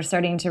millennials are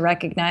starting to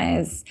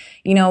recognize.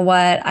 You know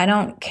what? I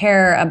don't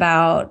care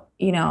about,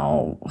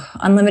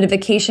 unlimited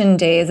vacation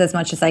days as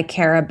much as I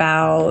care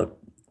about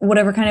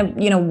whatever kind of,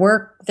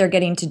 work they're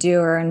getting to do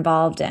or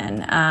involved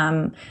in.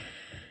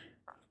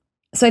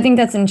 So I think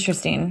that's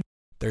interesting.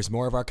 There's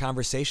more of our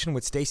conversation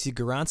with Stacey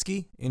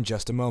Guronsky in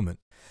just a moment.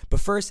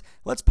 But first,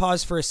 let's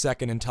pause for a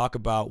second and talk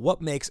about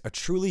what makes a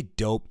truly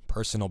dope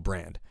personal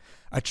brand.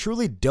 A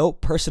truly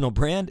dope personal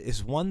brand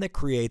is one that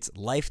creates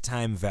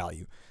lifetime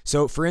value.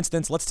 So, for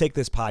instance, let's take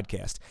this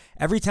podcast.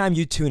 Every time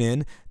you tune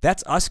in,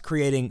 that's us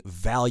creating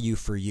value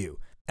for you.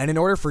 And in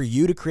order for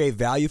you to create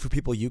value for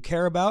people you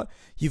care about,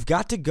 you've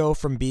got to go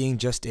from being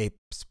just a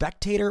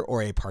spectator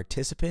or a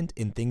participant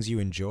in things you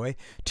enjoy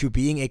to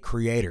being a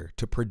creator,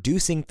 to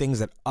producing things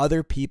that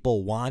other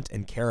people want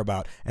and care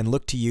about and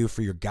look to you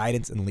for your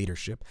guidance and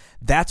leadership.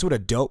 That's what a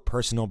dope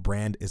personal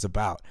brand is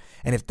about.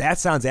 And if that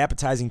sounds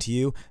appetizing to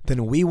you,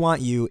 then we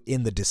want you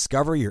in the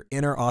Discover Your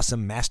Inner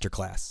Awesome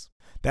Masterclass.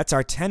 That's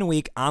our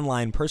 10-week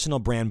online personal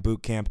brand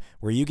bootcamp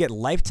where you get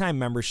lifetime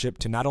membership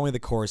to not only the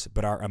course,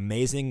 but our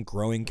amazing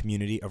growing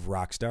community of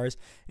rock stars.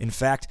 In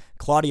fact,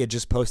 Claudia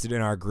just posted in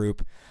our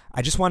group,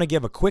 I just want to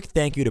give a quick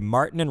thank you to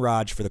Martin and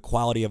Raj for the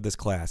quality of this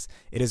class.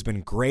 It has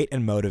been great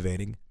and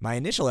motivating. My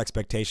initial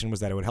expectation was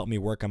that it would help me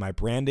work on my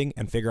branding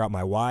and figure out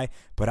my why,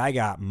 but I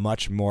got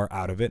much more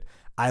out of it.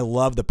 I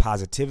love the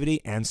positivity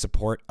and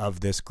support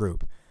of this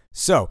group.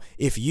 So,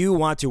 if you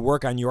want to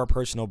work on your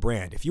personal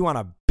brand, if you want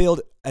to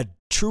build a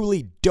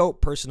truly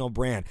dope personal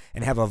brand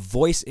and have a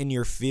voice in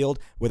your field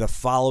with a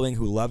following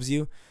who loves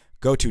you,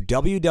 go to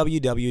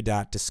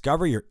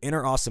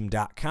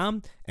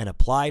www.discoveryourinnerawesome.com and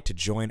apply to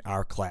join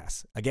our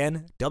class.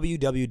 Again,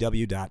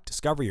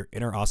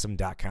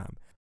 www.discoveryourinnerawesome.com.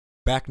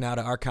 Back now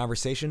to our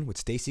conversation with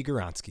Stacey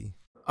Guronsky.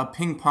 A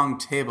ping pong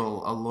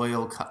table a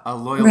loyal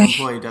Right.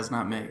 employee does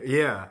not make.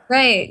 Yeah.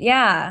 Right.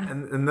 Yeah.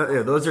 And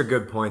those are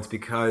good points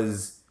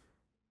because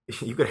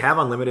you could have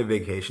unlimited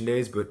vacation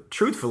days, but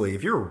truthfully,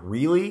 if you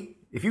really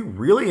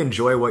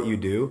enjoy what you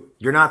do,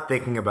 you're not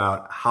thinking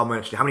about how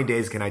many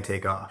days can I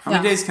take off? How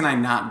many days can I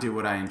not do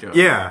what I enjoy?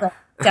 Yeah.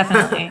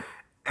 Definitely.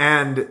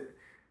 And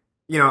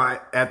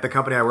at the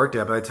company I worked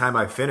at, by the time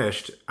I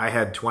finished, I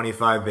had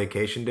 25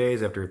 vacation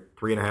days after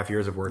 3.5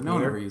 years of working No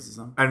one there. ever uses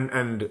them.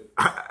 And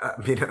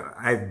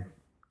I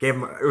gave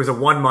him, it was a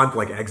 1 month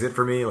exit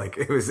for me.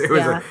 It was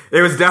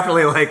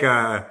definitely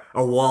a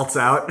waltz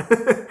out.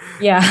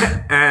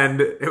 Yeah.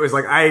 And it was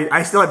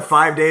I still had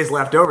 5 days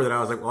left over that I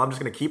was like, well, I'm just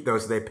going to keep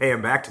those so they pay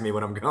them back to me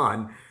when I'm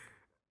gone.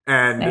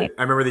 And Right.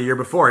 I remember the year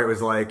before it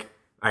was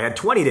I had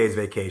 20 days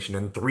vacation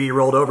and 3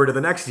 rolled over to the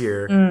next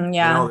year.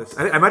 Yeah. And all this.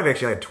 I might have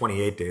actually had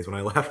 28 days when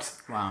I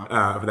left.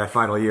 Wow. For that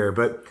final year.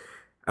 But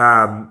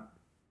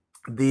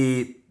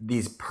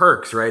these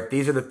perks, right?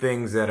 These are the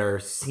things that are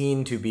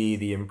seen to be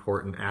the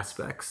important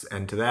aspects.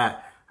 And to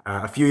that,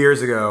 a few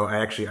years ago,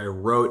 I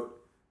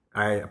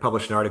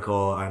published an article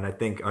on, I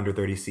think,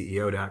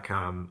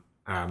 under30ceo.com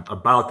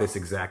about this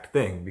exact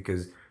thing,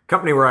 because the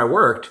company where I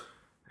worked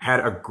had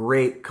a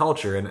great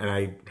culture. And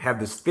I have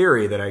this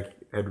theory that I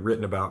had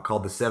written about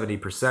called the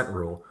 70%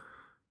 rule,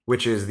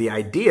 which is the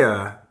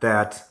idea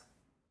that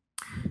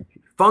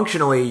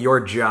functionally, your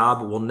job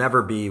will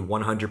never be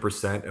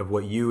 100% of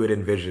what you would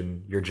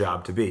envision your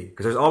job to be.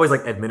 Because there's always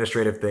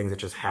administrative things that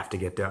just have to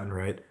get done,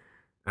 right?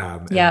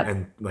 Yep.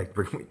 And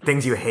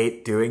things you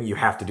hate doing, you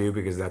have to do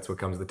because that's what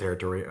comes with the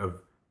territory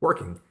of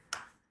working.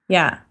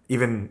 Yeah.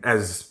 Even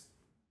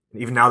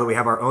now that we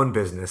have our own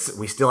business,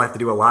 we still have to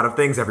do a lot of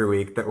things every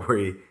week that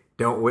we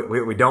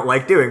don't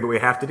like doing, but we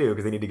have to do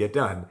because they need to get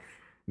done.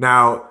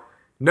 Now,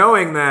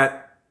 knowing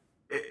that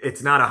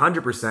it's not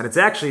 100%. It's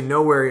actually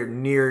nowhere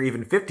near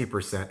even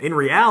 50%. In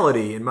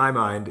reality, in my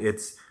mind,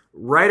 it's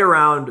right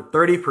around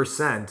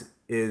 30%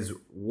 is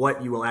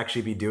what you will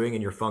actually be doing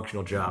in your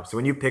functional job. So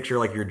when you picture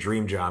your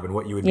dream job and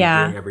what you would be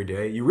doing every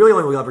day, you really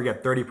only will ever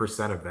get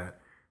 30% of that.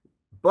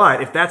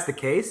 But if that's the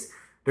case,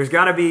 there's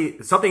got to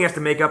be something has to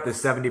make up this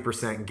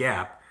 70%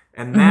 gap.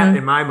 And that,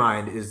 in my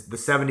mind, is the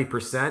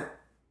 70%.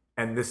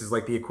 And this is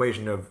the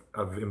equation of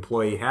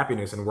employee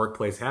happiness and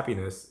workplace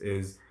happiness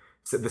is,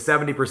 so the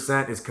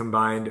 70% is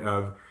combined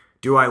of,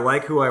 do I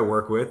like who I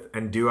work with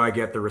and do I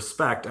get the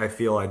respect I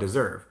feel I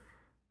deserve?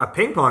 A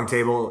ping pong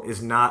table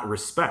is not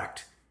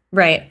respect.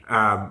 Right.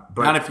 But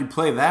Not if you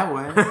play that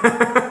way.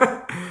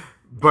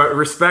 But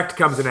respect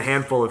comes in a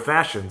handful of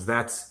fashions.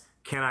 That's,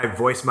 can I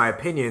voice my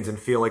opinions and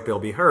feel like they'll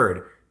be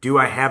heard? Do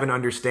I have an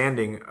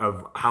understanding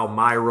of how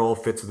my role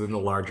fits within the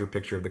larger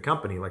picture of the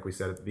company, like we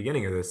said at the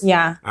beginning of this?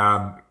 Yeah.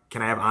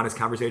 Can I have honest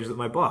conversations with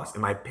my boss?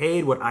 Am I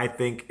paid what I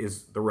think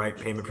is the right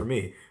payment for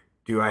me?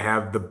 Do I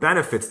have the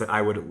benefits that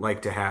I would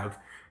like to have?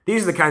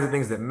 These are the kinds of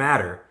things that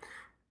matter.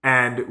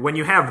 And when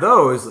you have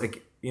those,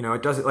 like, you know,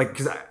 it doesn't, like,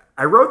 because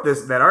I wrote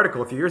that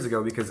article a few years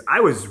ago because I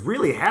was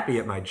really happy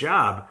at my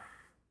job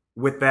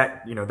with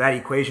that, you know, that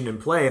equation in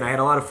play. And I had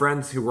a lot of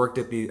friends who worked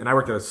and I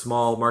worked at a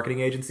small marketing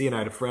agency, and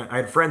I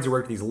had friends who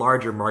worked at these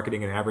larger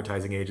marketing and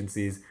advertising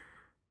agencies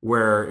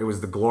where it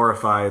was the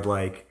glorified,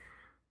 like,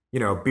 you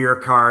know, beer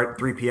cart,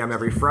 3 p.m.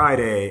 every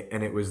Friday,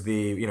 and it was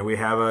we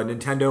have a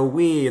Nintendo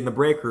Wii in the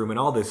break room and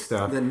all this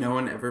stuff that no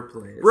one ever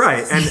plays.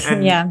 Right,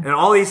 and yeah. and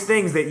all these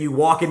things that you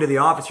walk into the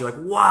office, you're like,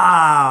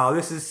 wow,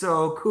 this is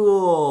so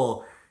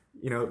cool.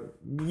 You know,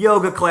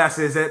 yoga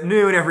classes at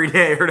noon every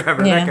day or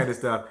whatever, that kind of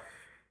stuff.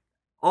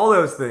 All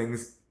those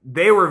things,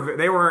 they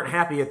weren't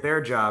happy at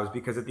their jobs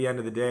because at the end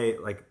of the day,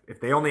 like,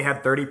 if they only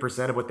had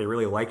 30% of what they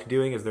really liked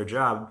doing as their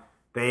job,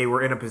 they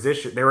were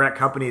at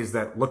companies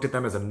that looked at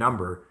them as a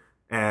number.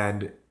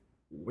 And,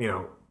 you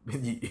know,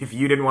 if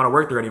you didn't want to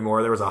work there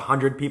anymore, there was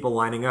 100 people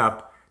lining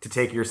up to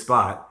take your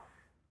spot,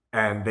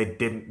 and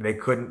they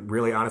couldn't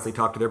really honestly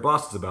talk to their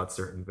bosses about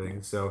certain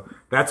things. So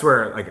that's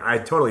where, like, I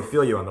totally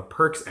feel you on the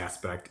perks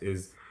aspect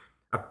is,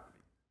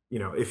 you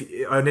know, if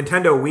a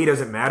Nintendo Wii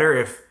doesn't matter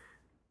if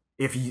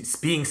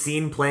being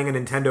seen playing a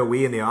Nintendo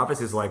Wii in the office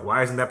is like,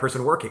 why isn't that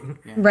person working?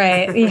 Yeah.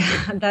 Right.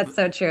 Yeah, that's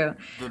so true.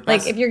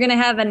 Like, if you're going to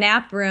have a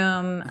nap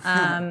room,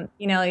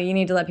 you know, you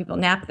need to let people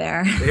nap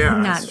there. Yeah,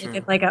 Not make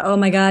it like, oh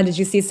my God, did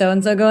you see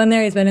so-and-so go in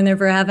there? He's been in there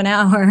for half an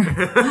hour.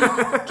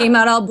 Came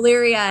out all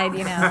bleary-eyed,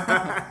 you know.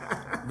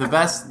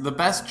 The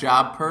best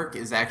job perk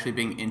is actually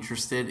being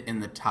interested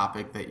in the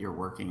topic that you're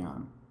working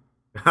on.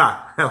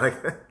 I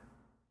like that.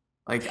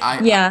 Like,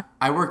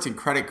 I worked in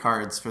credit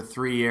cards for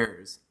 3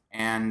 years,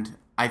 and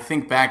I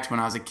think back to when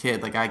I was a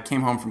kid. Like, I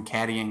came home from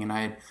caddying, and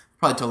I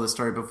probably told this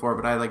story before,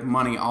 but I had, like,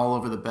 money all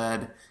over the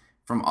bed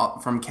from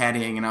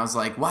caddying, and I was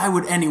like, why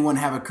would anyone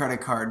have a credit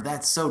card?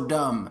 That's so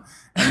dumb.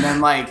 And then,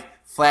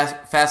 like,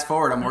 fast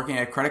forward, I'm working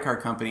at a credit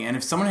card company, and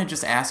if someone had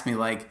just asked me,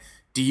 like,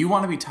 do you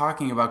want to be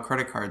talking about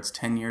credit cards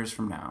 10 years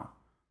from now?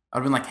 I'd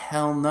have been like,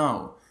 hell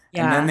no.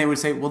 Yeah. And then they would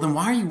say, well, then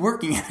why are you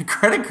working at a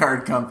credit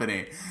card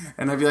company?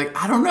 And I'd be like,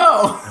 I don't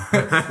know.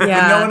 But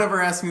no one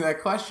ever asked me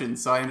that question,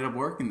 so I ended up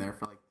working there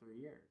for, like,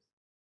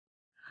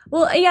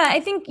 well, yeah, I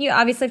think you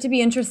obviously have to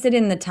be interested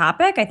in the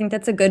topic. I think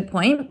that's a good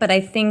point. But I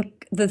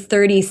think the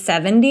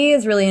 30-70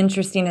 is really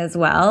interesting as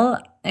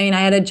well. I mean, I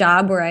had a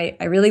job where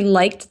I really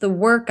liked the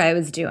work I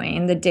was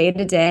doing, the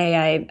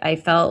day-to-day. I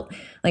felt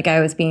like I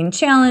was being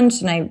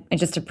challenged, and I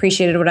just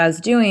appreciated what I was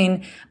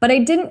doing. But I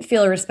didn't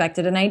feel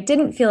respected, and I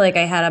didn't feel like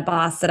I had a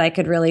boss that I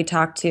could really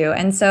talk to.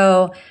 And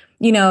so,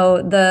 you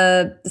know,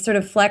 the sort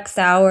of flex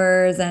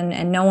hours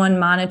and no one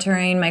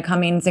monitoring my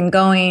comings and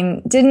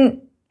going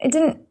didn't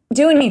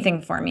do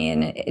anything for me,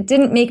 and it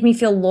didn't make me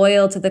feel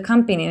loyal to the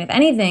company. And if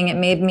anything, it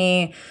made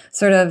me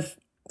sort of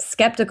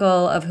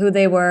skeptical of who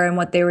they were and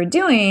what they were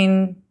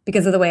doing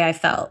because of the way I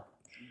felt.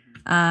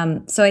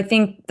 So I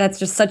think that's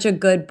just such a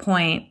good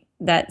point,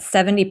 that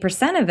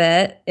 70% of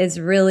it is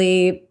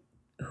really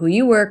who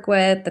you work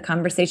with, the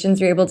conversations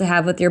you're able to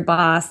have with your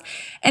boss.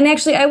 And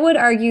actually, I would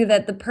argue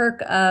that the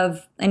perk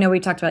of, I know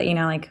we talked about, you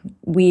know, like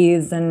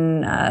Wii's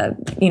and,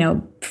 you know,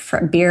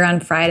 beer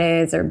on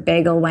Fridays or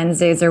bagel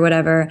Wednesdays or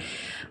whatever.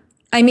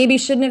 I maybe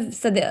shouldn't have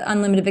said the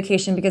unlimited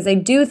vacation, because I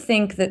do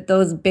think that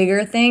those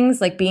bigger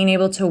things, like being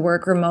able to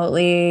work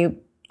remotely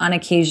on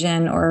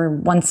occasion or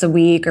once a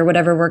week or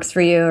whatever works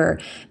for you,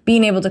 or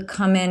being able to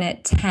come in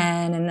at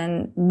 10 and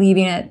then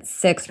leaving at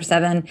 6 or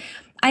 7,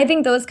 I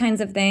think those kinds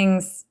of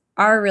things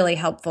are really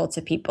helpful to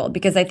people,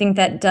 because I think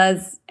that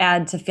does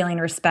add to feeling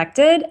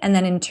respected. And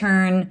then in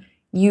turn,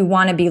 you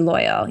want to be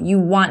loyal. You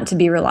want to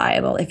be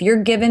reliable. If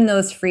you're given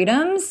those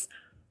freedoms,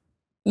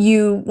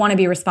 you want to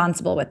be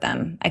responsible with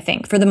them, I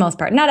think, for the most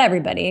part. Not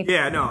everybody.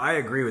 Yeah, no, I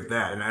agree with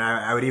that. And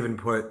I would even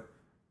put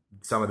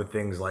some of the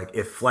things like,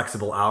 if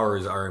flexible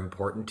hours are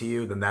important to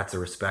you, then that's a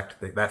respect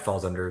thing. That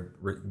falls under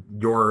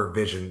your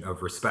vision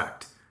of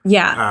respect.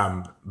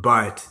 Yeah.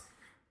 But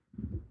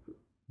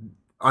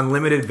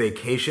unlimited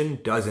vacation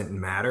doesn't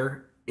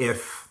matter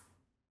if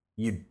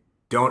you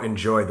don't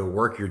enjoy the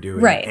work you're doing,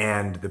 right,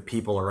 and the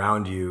people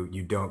around you,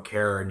 you don't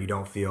care, and you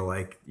don't feel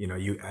like, you know,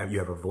 you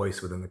have a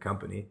voice within the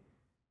company.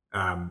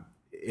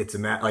 It's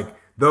like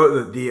the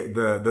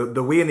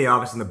Wii in the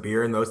office and the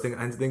beer and those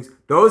kinds of things,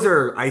 those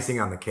are icing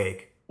on the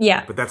cake.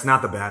 Yeah. But that's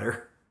not the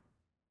batter.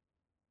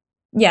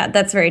 Yeah,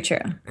 that's very true.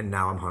 And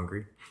now I'm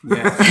hungry.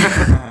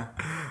 Yeah.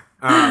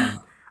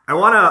 I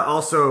want to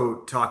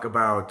also talk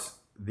about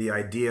the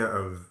idea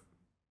of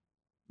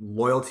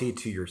loyalty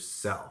to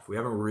yourself. We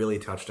haven't really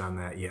touched on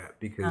that yet,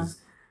 because,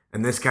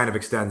 and this kind of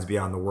extends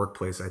beyond the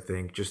workplace, I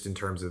think, just in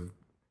terms of,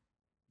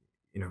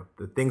 you know,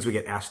 the things we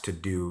get asked to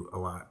do a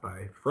lot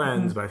by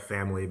friends, by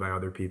family, by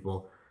other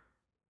people.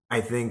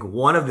 I think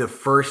one of the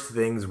first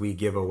things we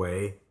give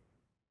away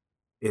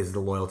is the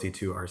loyalty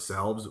to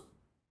ourselves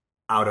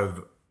out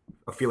of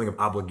a feeling of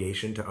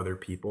obligation to other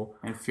people.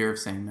 And fear of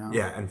saying no.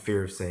 Yeah, and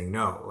fear of saying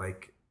no.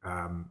 Like,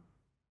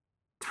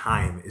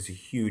 time is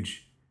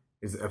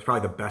that's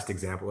probably the best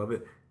example of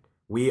it.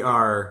 We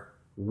are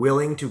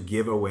willing to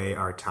give away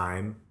our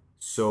time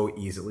so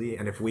easily.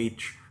 And if we,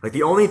 like,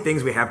 the only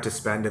things we have to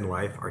spend in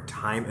life are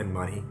time and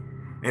money.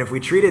 And if we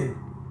treated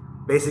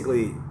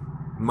basically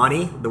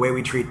money the way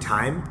we treat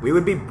time, we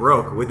would be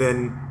broke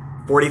within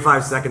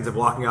 45 seconds of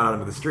walking out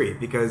onto the street,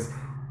 because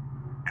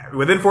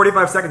within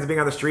 45 seconds of being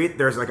on the street,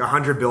 there's like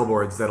 100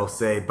 billboards that'll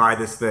say, buy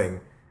this thing.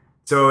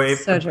 So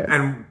true.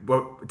 And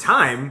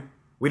time,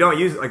 we don't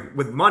use, like,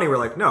 with money, we're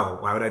like, no,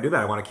 why would I do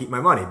that? I want to keep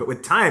my money. But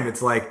with time,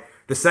 it's like,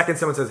 the second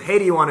someone says, hey,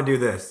 do you want to do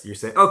this? You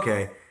say,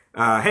 okay.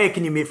 Hey,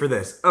 can you meet for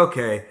this?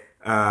 Okay.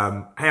 Hey,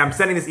 I'm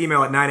sending this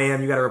email at 9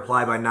 a.m. You got to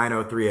reply by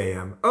 9:03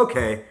 a.m.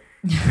 Okay.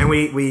 And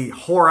we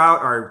whore out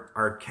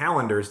our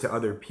calendars to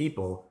other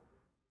people.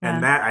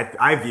 And that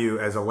I view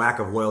as a lack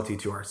of loyalty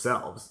to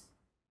ourselves.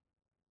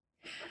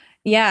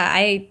 Yeah,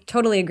 I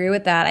totally agree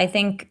with that. I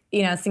think,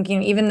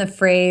 thinking even the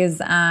phrase,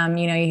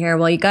 you hear,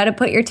 well, you got to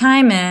put your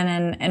time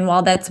in. And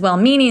while that's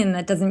well-meaning,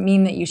 that doesn't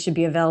mean that you should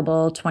be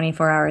available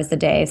 24 hours a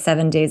day,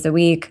 7 days a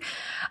week.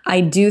 I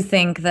do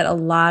think that a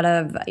lot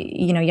of,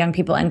 young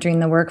people entering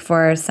the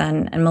workforce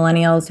and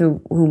millennials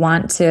who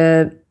want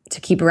to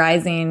keep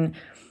rising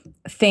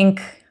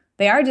think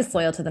they are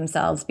disloyal to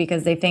themselves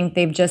because they think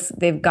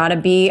they've got to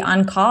be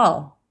on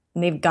call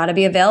and they've got to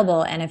be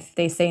available. And if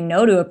they say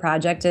no to a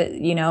project,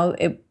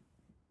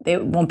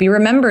 it won't be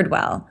remembered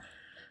well.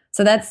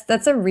 So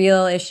that's a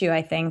real issue,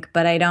 I think.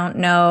 But I don't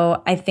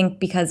know. I think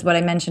because what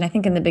I mentioned, I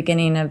think in the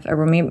beginning of,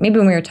 or maybe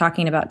when we were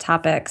talking about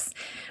topics,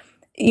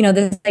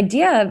 this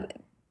idea of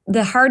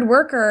the hard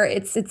worker,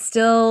 it's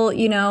still,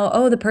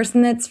 the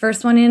person that's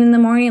first one in the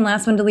morning,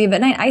 last one to leave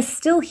at night. I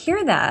still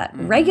hear that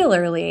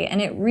regularly.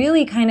 And it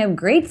really kind of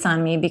grates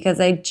on me because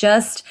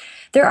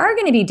there are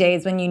going to be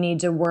days when you need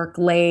to work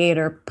late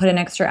or put in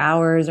extra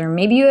hours, or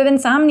maybe you have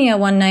insomnia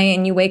one night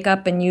and you wake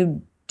up and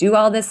you do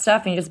all this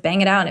stuff and you just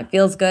bang it out and it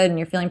feels good and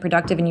you're feeling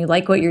productive and you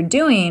like what you're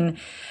doing.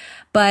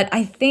 But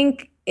I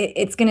think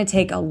it's going to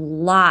take a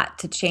lot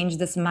to change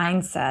this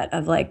mindset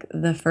of like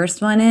the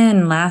first one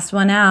in, last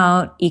one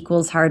out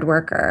equals hard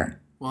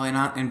worker. Well,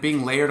 and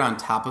being layered on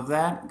top of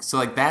that, so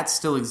like that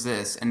still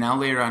exists, and now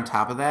layered on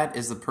top of that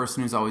is the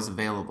person who's always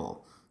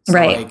available. So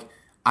right. Like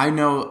I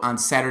know on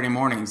Saturday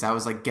mornings I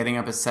was like getting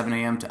up at 7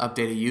 a.m. to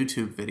update a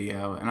YouTube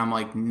video, and I'm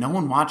like, no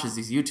one watches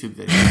these YouTube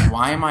videos.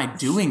 Why am I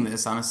doing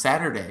this on a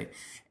Saturday?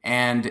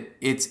 And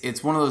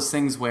it's one of those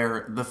things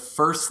where the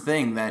first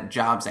thing that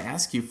jobs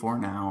ask you for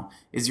now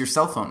is your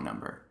cell phone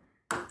number.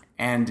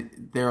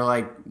 And they're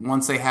like,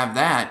 once they have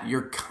that,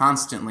 you're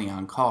constantly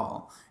on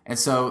call. And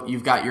so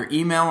you've got your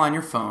email on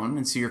your phone,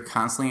 and so you're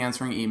constantly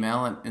answering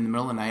email in the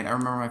middle of the night. I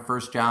remember my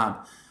first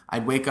job,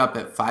 I'd wake up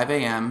at 5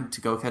 a.m.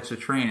 to go catch the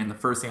train, and the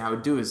first thing I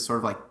would do is sort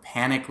of like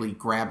panically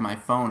grab my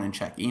phone and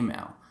check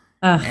email.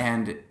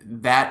 And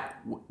that,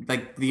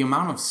 like, the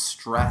amount of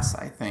stress,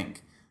 I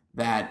think,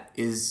 that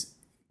is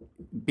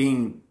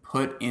being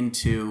put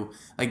into,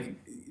 like,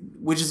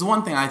 which is the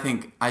one thing I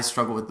think I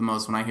struggle with the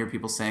most when I hear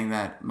people saying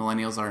that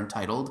millennials are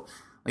entitled.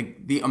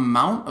 Like, the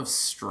amount of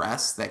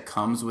stress that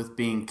comes with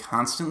being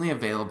constantly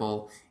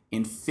available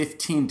in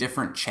 15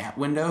 different chat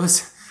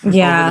windows over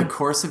the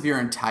course of your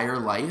entire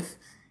life,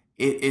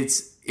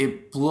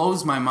 it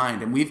blows my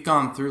mind. And we've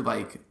gone through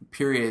like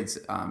periods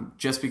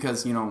just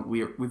because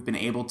we've been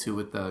able to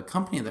with the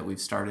company that we've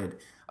started,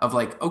 of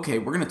like, okay,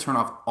 we're going to turn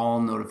off all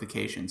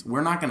notifications.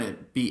 We're not going to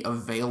be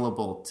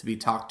available to be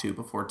talked to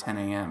before 10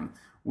 a.m.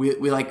 We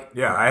like...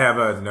 Yeah, I have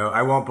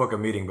I won't book a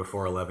meeting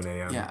before 11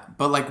 a.m. Yeah,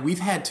 but like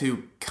we've had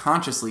to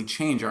consciously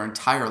change our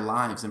entire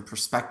lives and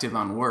perspective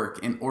on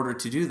work in order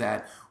to do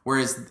that.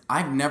 Whereas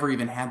I've never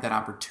even had that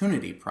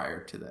opportunity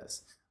prior to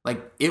this.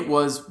 Like, it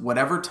was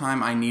whatever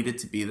time I needed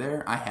to be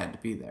there, I had to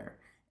be there.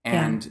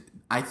 And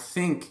I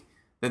think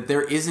that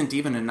there isn't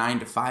even a 9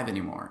 to 5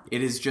 anymore.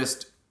 It is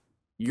just,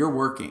 you're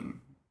working.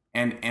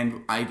 And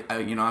I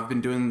I've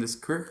been doing this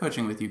career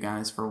coaching with you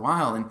guys for a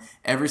while, and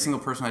every single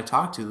person I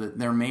talk to,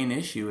 their main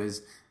issue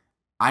is,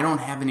 I don't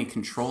have any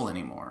control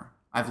anymore.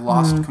 I've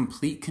lost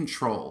complete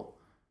control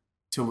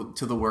to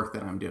the work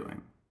that I'm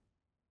doing.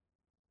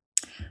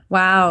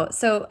 Wow.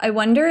 So I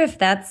wonder if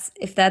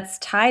that's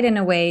tied in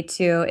a way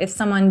to, if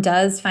someone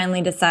does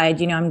finally decide,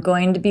 I'm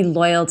going to be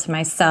loyal to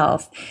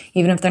myself,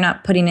 even if they're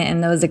not putting it in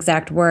those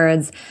exact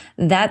words,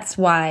 that's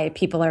why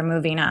people are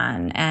moving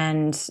on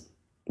and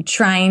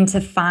trying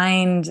to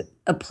find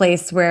a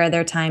place where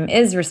their time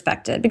is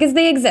respected, because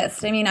they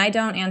exist. I mean, I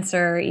don't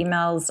answer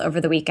emails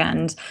over the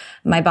weekend.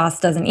 My boss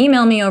doesn't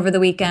email me over the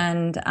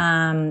weekend.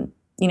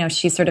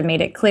 She sort of made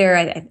it clear.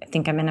 I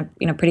think I'm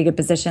in a pretty good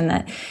position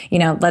that,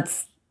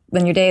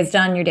 when your day is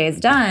done, your day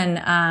is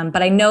done.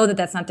 But I know that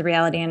that's not the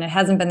reality, and it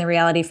hasn't been the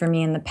reality for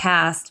me in the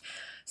past.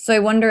 So I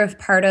wonder if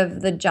part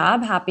of the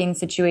job hopping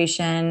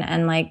situation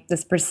and like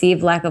this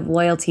perceived lack of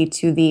loyalty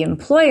to the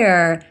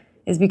employer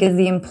is because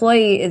the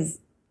employee is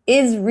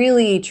is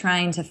really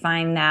trying to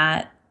find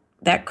that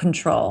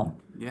control.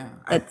 Yeah.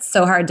 It's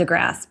so hard to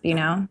grasp, you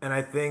know? And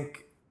I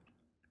think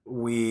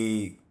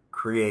we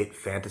create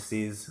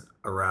fantasies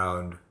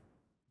around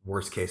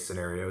worst case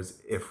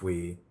scenarios if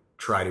we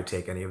try to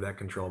take any of that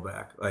control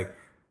back. Like,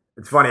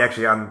 it's funny,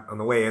 actually, on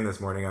the way in this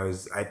morning, I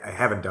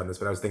haven't done this,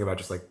 but I was thinking about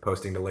just like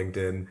posting to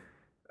LinkedIn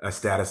a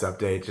status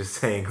update, just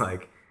saying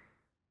like,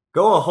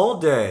 go a whole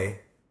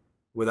day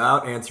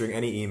without answering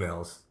any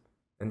emails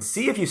and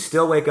see if you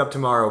still wake up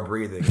tomorrow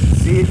breathing.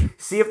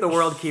 See if the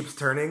world keeps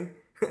turning.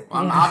 Well,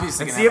 I'm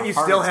obviously And gonna see have if you a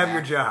heart still attack. have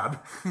your job.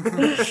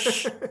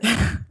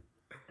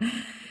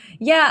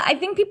 Yeah, I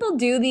think people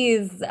do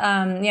these.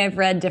 I've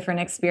read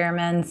different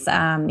experiments.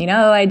 I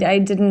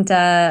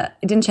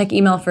didn't check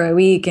email for a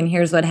week, and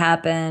here's what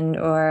happened.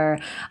 Or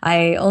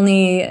I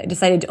only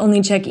decided to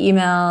only check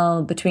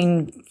email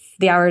between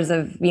the hours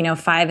of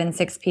 5 and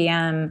 6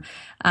 p.m.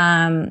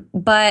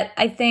 But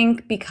I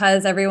think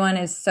because everyone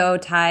is so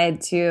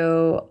tied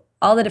to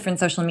all the different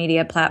social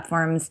media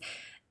platforms,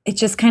 it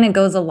just kind of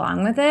goes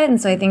along with it.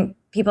 And so I think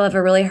people have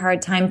a really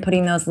hard time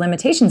putting those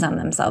limitations on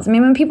themselves. I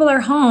mean, when people are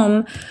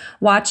home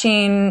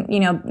watching,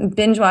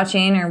 binge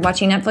watching or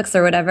watching Netflix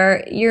or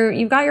whatever,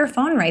 you've got your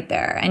phone right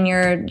there and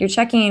you're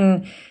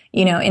checking,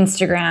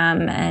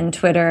 Instagram and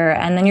Twitter,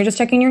 and then you're just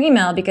checking your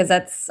email because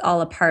that's all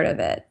a part of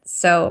it.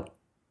 So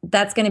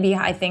that's going to be,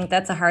 I think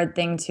that's a hard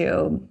thing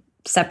to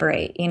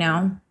separate,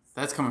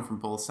 That's coming from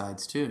both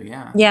sides too,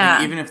 yeah. Yeah.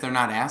 Like, even if they're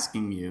not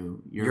asking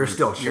you, You're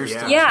still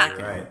Yeah.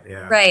 checking. Right.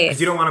 Yeah. Right. Because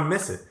you don't want to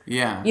miss it.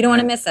 Yeah. You don't want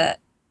to miss it.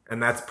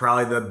 And that's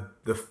probably the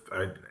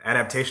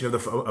adaptation of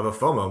of a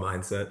FOMO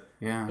mindset,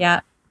 Yeah.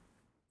 Yeah.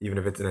 even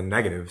if it's in a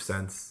negative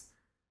sense.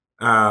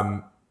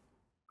 I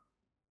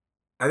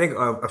think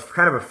a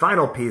kind of a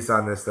final piece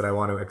on this that I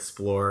want to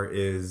explore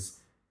is,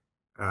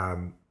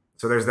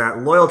 so there's that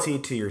loyalty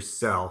to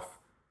yourself,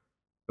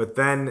 but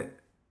then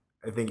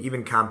I think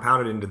even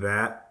compounded into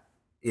that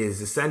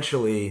is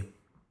essentially,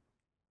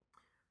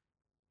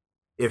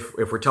 if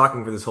we're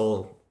talking for this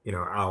whole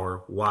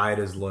hour, why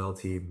does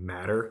loyalty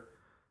matter?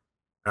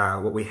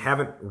 What we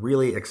haven't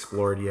really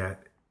explored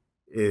yet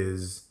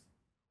is,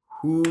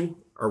 who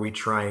are we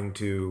trying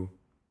to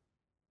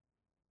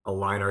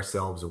align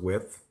ourselves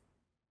with?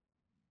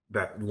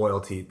 That a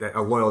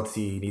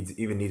loyalty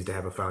needs to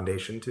have a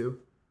foundation to.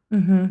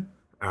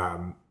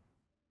 Mm-hmm.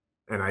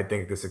 And I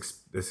think this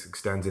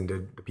extends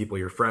into the people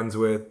you're friends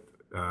with,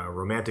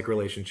 romantic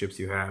relationships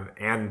you have,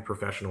 and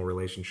professional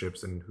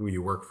relationships, and who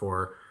you work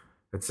for,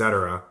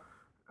 etc.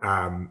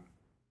 I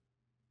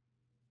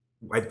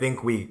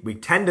think we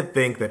tend to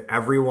think that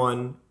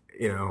everyone,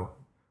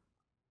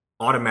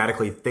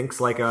 automatically thinks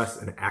like us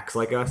and acts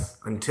like us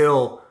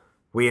until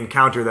we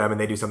encounter them and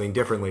they do something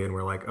differently, and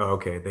we're like, oh,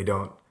 okay, they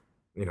don't,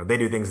 they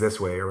do things this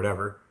way or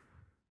whatever.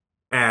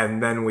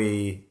 And then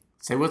we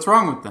say, what's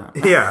wrong with them?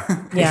 Yeah,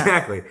 Yeah.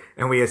 exactly.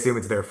 And we assume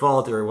it's their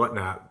fault or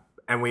whatnot.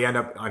 And we end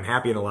up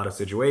unhappy in a lot of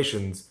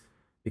situations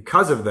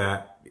because of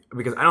that.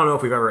 Because I don't know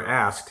if we've ever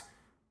asked,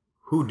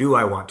 who do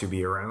I want to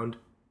be around?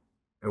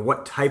 And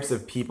what types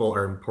of people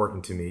are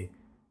important to me?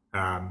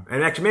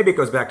 And actually, maybe it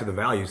goes back to the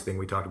values thing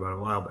we talked about a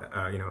while,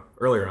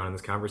 earlier on in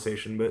this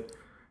conversation. But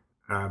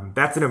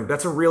that's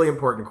a really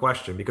important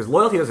question, because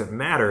loyalty doesn't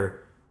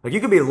matter. Like, you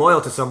could be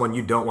loyal to someone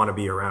you don't want to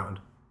be around,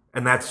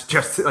 and that's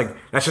just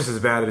as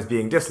bad as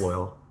being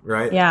disloyal,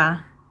 right?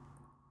 Yeah.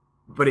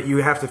 But you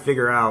have to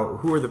figure out,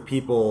 who are the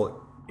people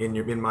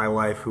in my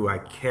life who I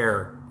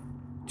care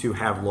to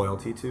have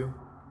loyalty to.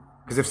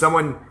 Because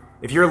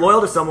if you're loyal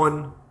to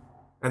someone,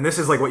 and this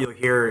is like what you'll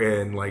hear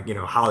in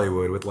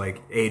Hollywood with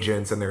like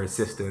agents and their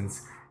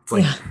assistants. It's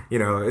like,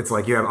 it's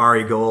like you have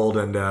Ari Gold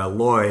and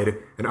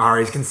Lloyd, and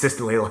Ari's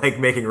consistently like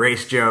making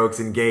race jokes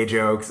and gay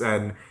jokes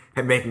and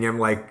making him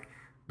like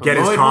get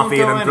his Lloyd coffee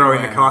won't and go then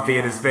throwing the anywhere. coffee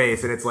in Yeah. his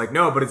face. And it's like,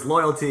 no, but it's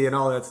loyalty and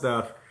all that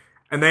stuff.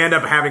 And they end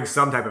up having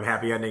some type of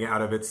happy ending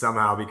out of it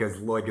somehow, because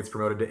Lloyd gets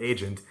promoted to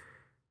agent.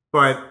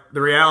 But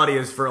the reality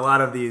is, for a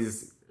lot of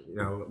these,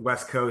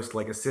 West Coast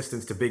like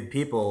assistants to big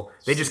people,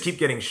 they just keep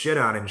getting shit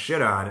on,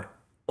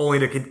 only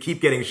to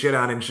keep getting shit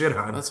on and shit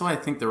on. That's why I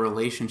think the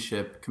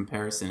relationship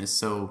comparison is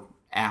so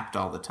apt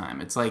all the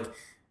time. It's like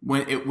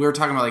when we were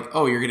talking about like,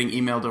 oh, you're getting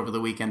emailed over the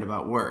weekend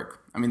about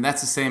work. I mean,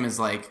 that's the same as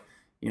like,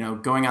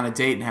 going on a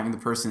date and having the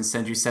person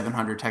send you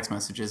 700 text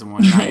messages in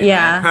one night.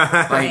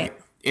 Yeah.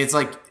 Like, it's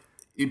like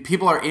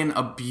people are in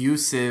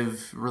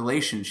abusive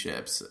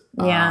relationships.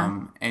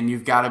 Yeah. And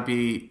you've got to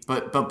be,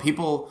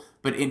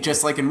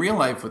 just like in real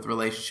life with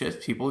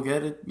relationships, people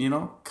get,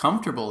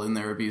 comfortable in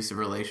their abusive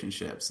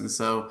relationships. And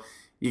so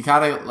you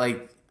gotta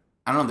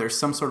I don't know, there's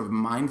some sort of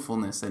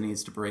mindfulness that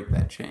needs to break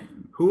that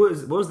chain.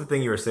 What was the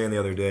thing you were saying the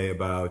other day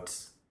about,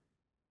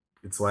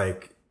 it's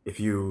like, if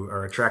you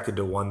are attracted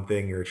to one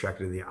thing, you're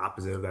attracted to the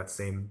opposite of that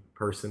same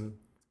person?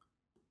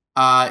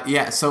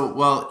 Yeah. So,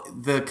 well,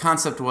 the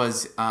concept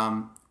was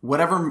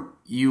whatever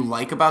you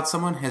like about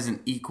someone has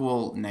an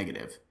equal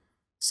negative.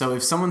 So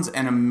if someone's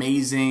an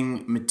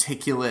amazing,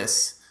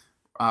 meticulous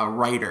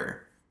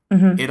writer,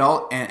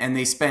 Mm-hmm. and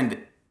they spend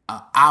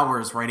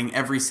hours writing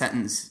every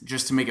sentence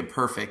just to make it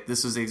perfect.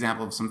 This was the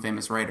example of some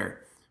famous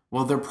writer.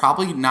 Well, they're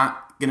probably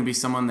not going to be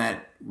someone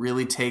that's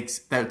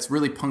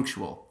really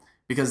punctual,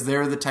 because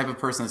they're the type of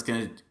person that's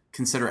going to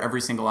consider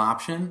every single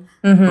option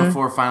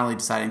before finally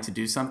deciding to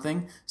do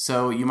something.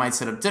 So you might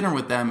set up dinner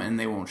with them and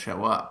they won't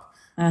show up.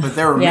 But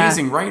they're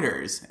amazing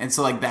writers. And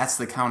so like that's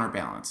the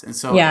counterbalance. And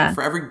so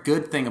for every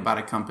good thing about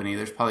a company,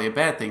 there's probably a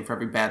bad thing. For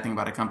every bad thing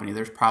about a company,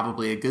 there's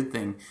probably a good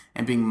thing.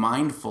 And being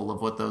mindful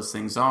of what those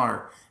things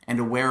are and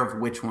aware of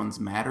which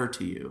ones matter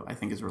to you, I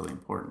think is really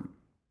important.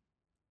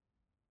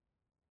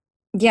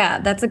 Yeah,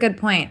 that's a good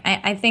point.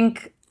 I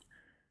think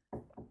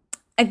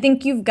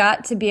you've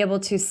got to be able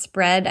to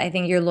spread, I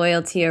think, your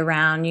loyalty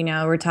around,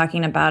 we're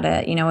talking about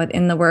it,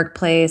 within the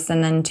workplace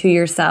and then to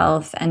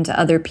yourself and to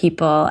other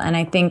people. And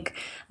I think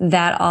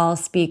that all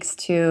speaks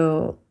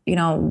to,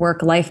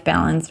 work-life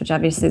balance, which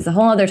obviously is a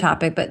whole other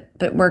topic,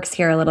 but works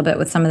here a little bit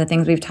with some of the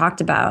things we've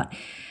talked about.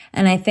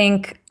 And I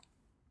think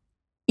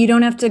you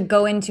don't have to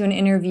go into an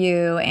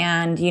interview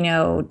and,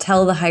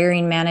 tell the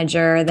hiring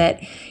manager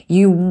that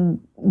you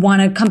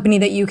want a company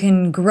that you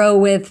can grow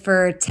with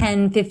for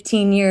 10,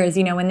 15 years.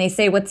 When they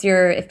say,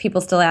 if people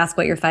still ask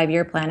what your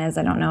 5-year plan is,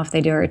 I don't know if they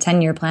do, or a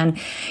 10-year plan,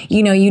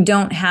 you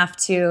don't have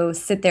to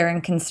sit there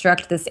and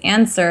construct this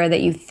answer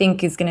that you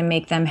think is going to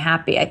make them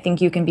happy. I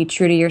think you can be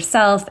true to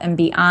yourself and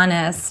be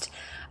honest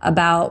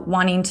about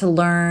wanting to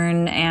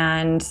learn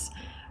and,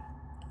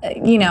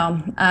 do you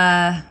know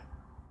what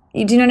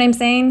I'm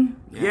saying?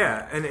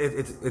 Yeah, and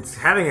it's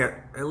having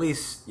at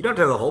least, you don't have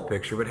to have the whole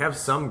picture, but have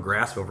some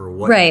grasp over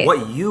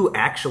what you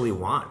actually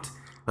want.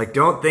 Like,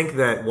 don't think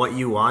that what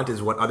you want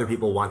is what other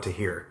people want to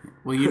hear.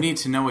 Well, you need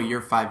to know what your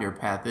 5-year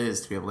path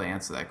is to be able to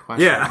answer that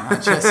question. Yeah.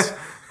 Not just,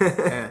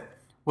 where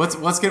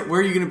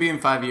are you going to be in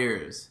 5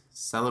 years?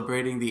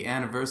 Celebrating the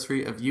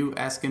anniversary of you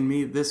asking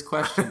me this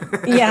question.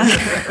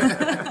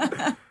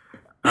 Yeah.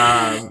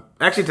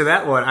 Actually, to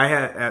that one, I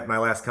had at my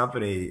last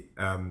company,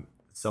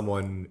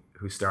 someone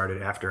who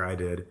started after I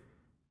did.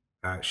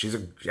 She is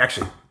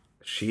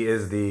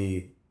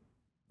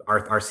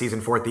our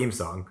season 4 theme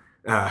song.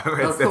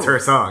 It's her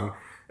song.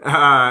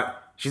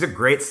 She's a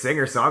great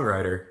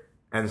singer-songwriter,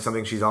 and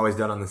something she's always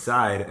done on the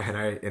side.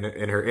 And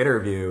in her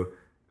interview,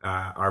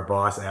 our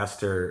boss asked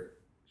her,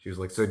 she was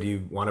like, "So do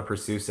you want to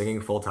pursue singing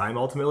full time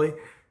ultimately?"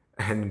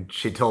 And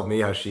she told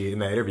me how she in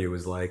that interview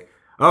was like,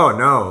 "Oh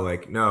no,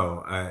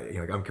 no,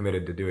 I'm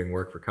committed to doing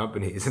work for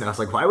companies." And I was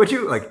like, why would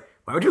you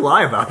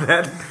lie about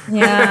that?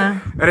 Yeah.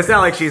 And it's not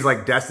like she's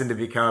like destined to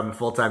become a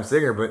full-time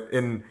singer, but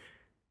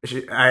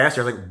I asked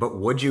her, I was like, but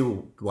would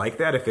you like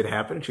that if it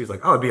happened? And she was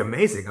like, oh, it'd be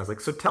amazing. I was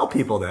like, so tell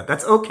people that.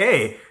 That's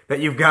okay that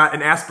you've got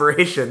an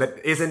aspiration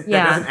that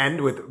doesn't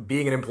end with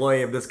being an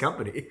employee of this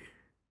company.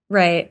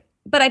 Right.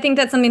 But I think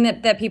that's something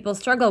that people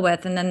struggle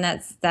with. And then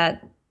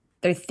that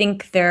they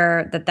think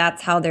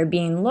that's how they're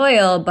being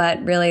loyal,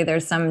 but really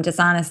there's some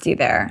dishonesty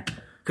there.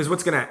 Because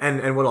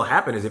and what'll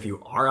happen is if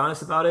you are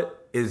honest about it,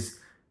 is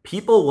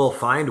people will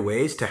find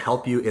ways to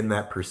help you in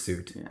that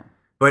pursuit. Yeah.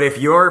 But if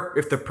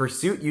the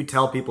pursuit you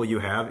tell people you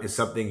have is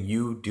something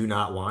you do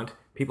not want,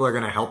 people are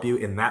going to help you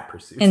in that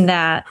pursuit. In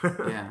that.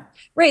 Yeah.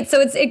 Right.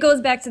 So it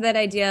goes back to that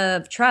idea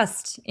of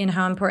trust in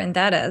how important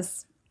that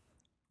is.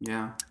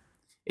 Yeah.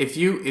 If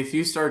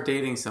you start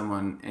dating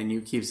someone and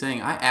you keep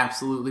saying, I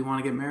absolutely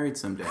want to get married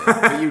someday,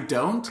 but you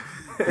don't,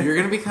 you're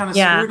going to be kind of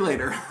screwed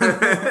later.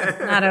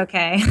 Not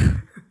okay.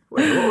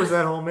 Wait, what was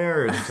that whole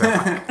marriage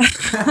talk?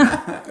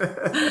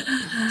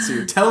 So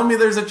you're telling me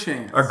there's a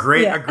chance. A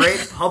great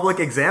public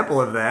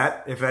example of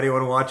that, if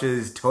anyone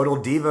watches Total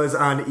Divas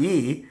on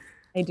E.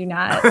 I do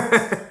not.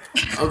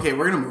 Okay,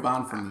 we're going to move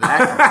on from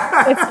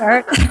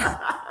that.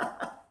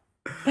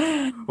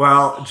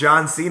 Well,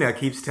 John Cena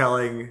keeps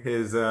telling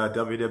his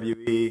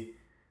WWE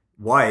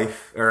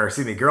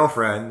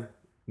girlfriend,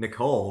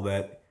 Nicole,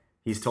 that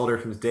he's told her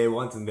from day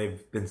one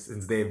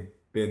since they've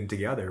been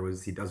together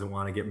was he doesn't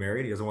want to get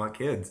married, he doesn't want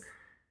kids.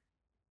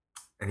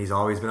 And he's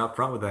always been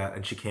upfront with that,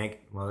 and she can't,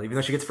 even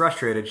though she gets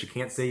frustrated, she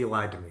can't say you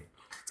lied to me.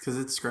 It's because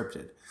it's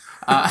scripted.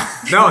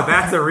 No,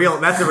 that's a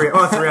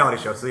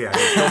reality show, so yeah,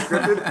 it's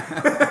scripted.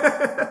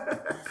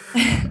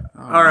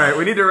 All right,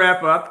 we need to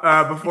wrap up.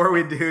 Before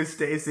we do,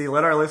 Stacey,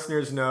 let our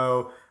listeners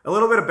know a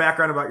little bit of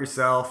background about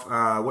yourself,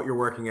 what you're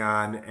working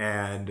on,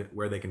 and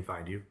where they can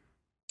find you.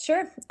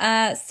 Sure.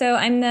 So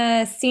I'm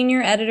the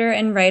senior editor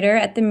and writer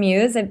at The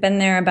Muse. I've been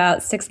there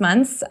about 6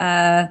 months.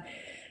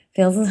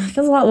 Feels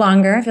a lot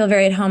longer. I feel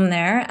very at home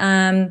there.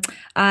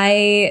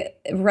 I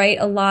write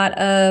a lot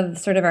of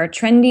sort of our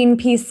trending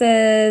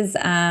pieces.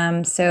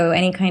 So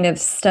any kind of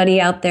study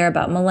out there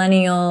about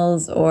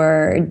millennials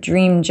or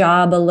dream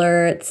job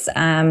alerts,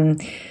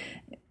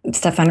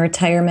 stuff on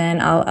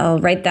retirement, I'll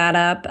write that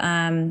up.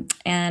 And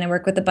I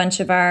work with a bunch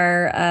of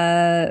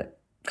our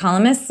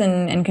columnists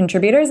and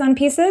contributors on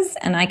pieces,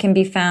 and I can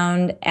be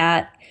found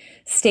at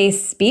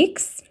Stace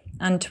Speaks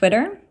on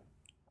Twitter.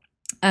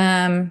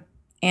 And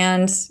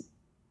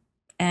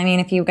I mean,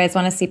 if you guys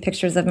want to see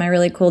pictures of my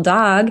really cool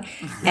dog,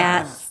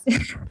 at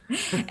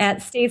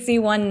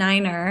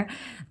Stacey19er,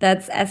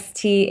 that's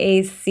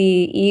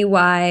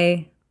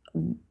STACEY19er.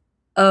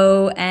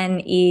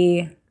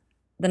 ONE,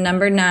 the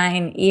number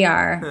 9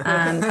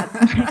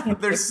 ER.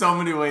 There's so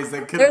many ways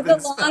that could have been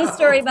There's a long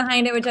story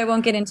behind it, which I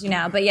won't get into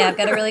now. But yeah, I've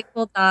got a really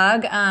cool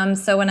dog.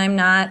 So when I'm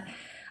not,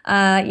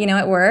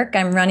 at work,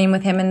 I'm running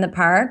with him in the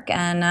park.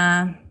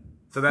 And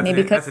so that's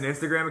an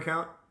Instagram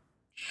account?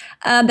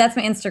 That's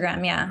my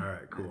Instagram, yeah. All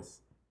right, cool.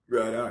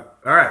 Right on.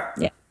 All right.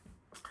 Yeah.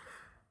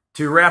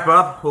 To wrap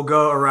up, we'll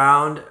go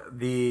around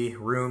the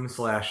room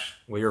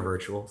 / you're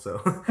virtual,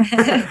 so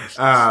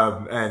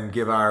and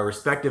give our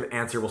respective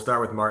answer. We'll start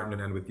with Martin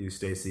and end with you,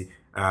 Stacy.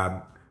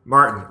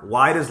 Martin,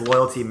 why does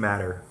loyalty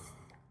matter?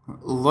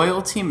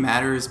 Loyalty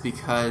matters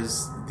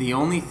because the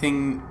only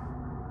thing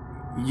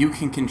you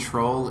can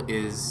control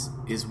is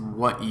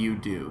what you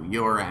do,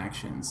 your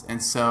actions.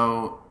 And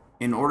so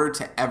in order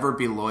to ever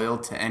be loyal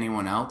to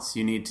anyone else,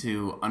 you need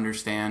to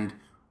understand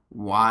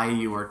why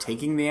you are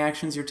taking the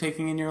actions you're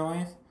taking in your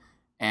life.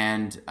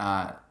 And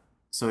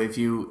so if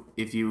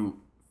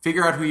you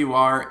figure out who you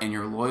are and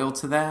you're loyal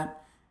to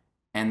that,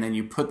 and then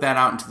you put that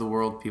out into the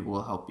world, people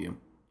will help you.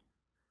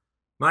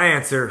 My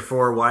answer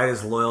for why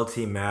does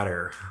loyalty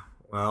matter?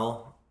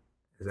 Well,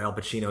 as Al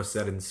Pacino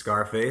said in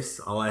Scarface,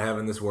 all I have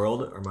in this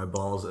world are my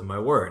balls and my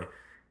word.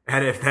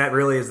 And if that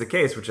really is the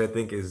case, which I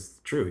think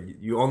is true,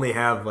 you only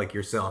have like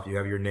yourself. You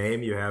have your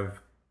name, you have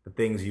the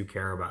things you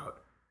care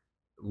about.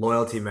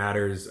 Loyalty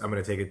matters. I'm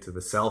going to take it to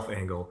the self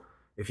angle.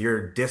 If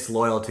you're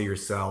disloyal to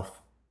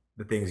yourself,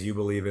 the things you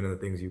believe in and the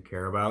things you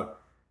care about,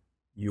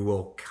 you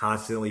will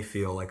constantly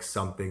feel like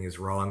something is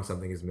wrong,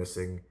 something is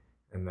missing,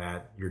 and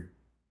that you're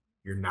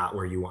not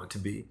where you want to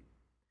be.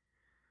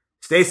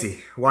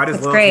 Stacy, why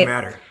does loyalty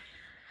matter?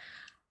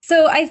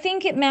 So I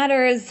think it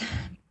matters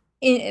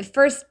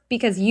first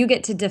because you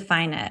get to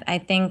define it. I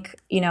think,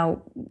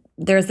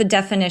 there's a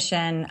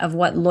definition of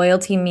what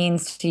loyalty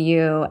means to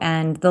you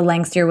and the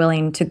lengths you're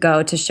willing to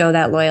go to show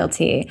that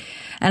loyalty.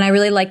 And I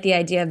really like the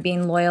idea of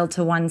being loyal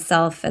to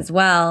oneself as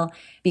well,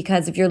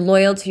 because if you're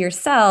loyal to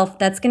yourself,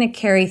 that's going to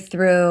carry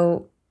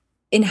through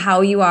in how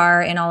you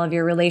are in all of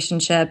your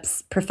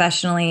relationships,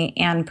 professionally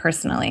and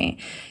personally.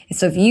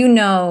 So if you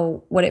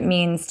know what it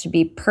means to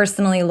be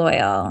personally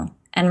loyal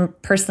and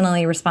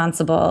personally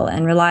responsible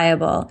and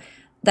reliable,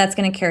 that's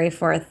going to carry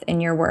forth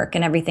in your work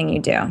and everything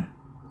you do.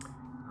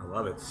 I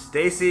love it.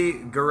 Stacy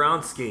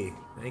Guronsky,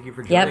 thank you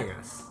for joining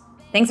us.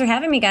 Thanks for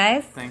having me,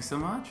 guys. Thanks so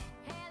much.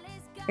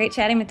 Great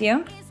chatting with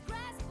you.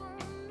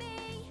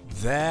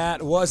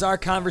 That was our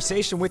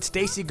conversation with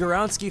Stacy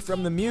Guronsky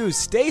from The Muse.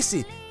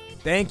 Stacy,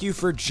 thank you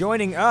for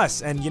joining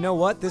us. And you know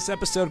what? This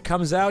episode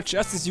comes out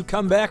just as you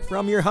come back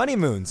from your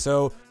honeymoon.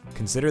 So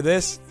consider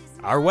this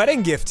our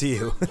wedding gift to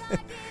you.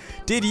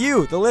 Did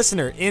you, the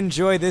listener,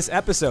 enjoy this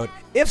episode?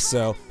 If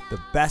so, the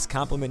best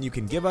compliment you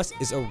can give us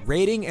is a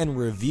rating and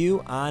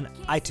review on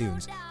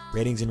iTunes.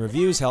 Ratings and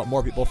reviews help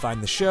more people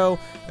find the show,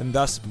 and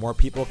thus more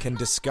people can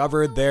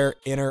discover their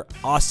inner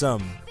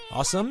awesome.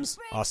 Awesomes?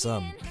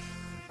 Awesome.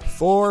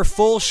 For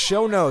full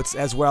show notes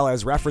as well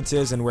as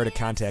references and where to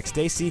contact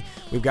Stacy,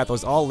 we've got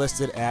those all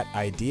listed at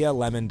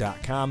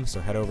idealemon.com. So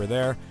head over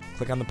there,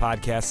 click on the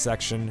podcast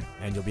section,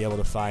 and you'll be able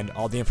to find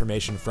all the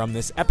information from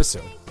this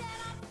episode.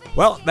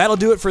 Well, that'll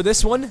do it for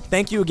this one.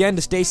 Thank you again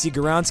to Stacy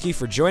Guronsky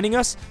for joining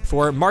us.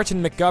 For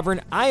Martin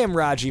McGovern, I am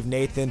Rajiv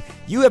Nathan.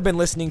 You have been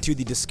listening to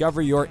the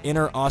Discover Your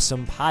Inner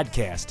Awesome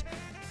podcast.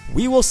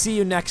 We will see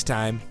you next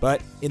time,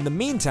 but in the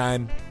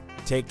meantime,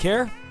 take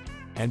care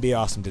and be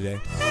awesome today.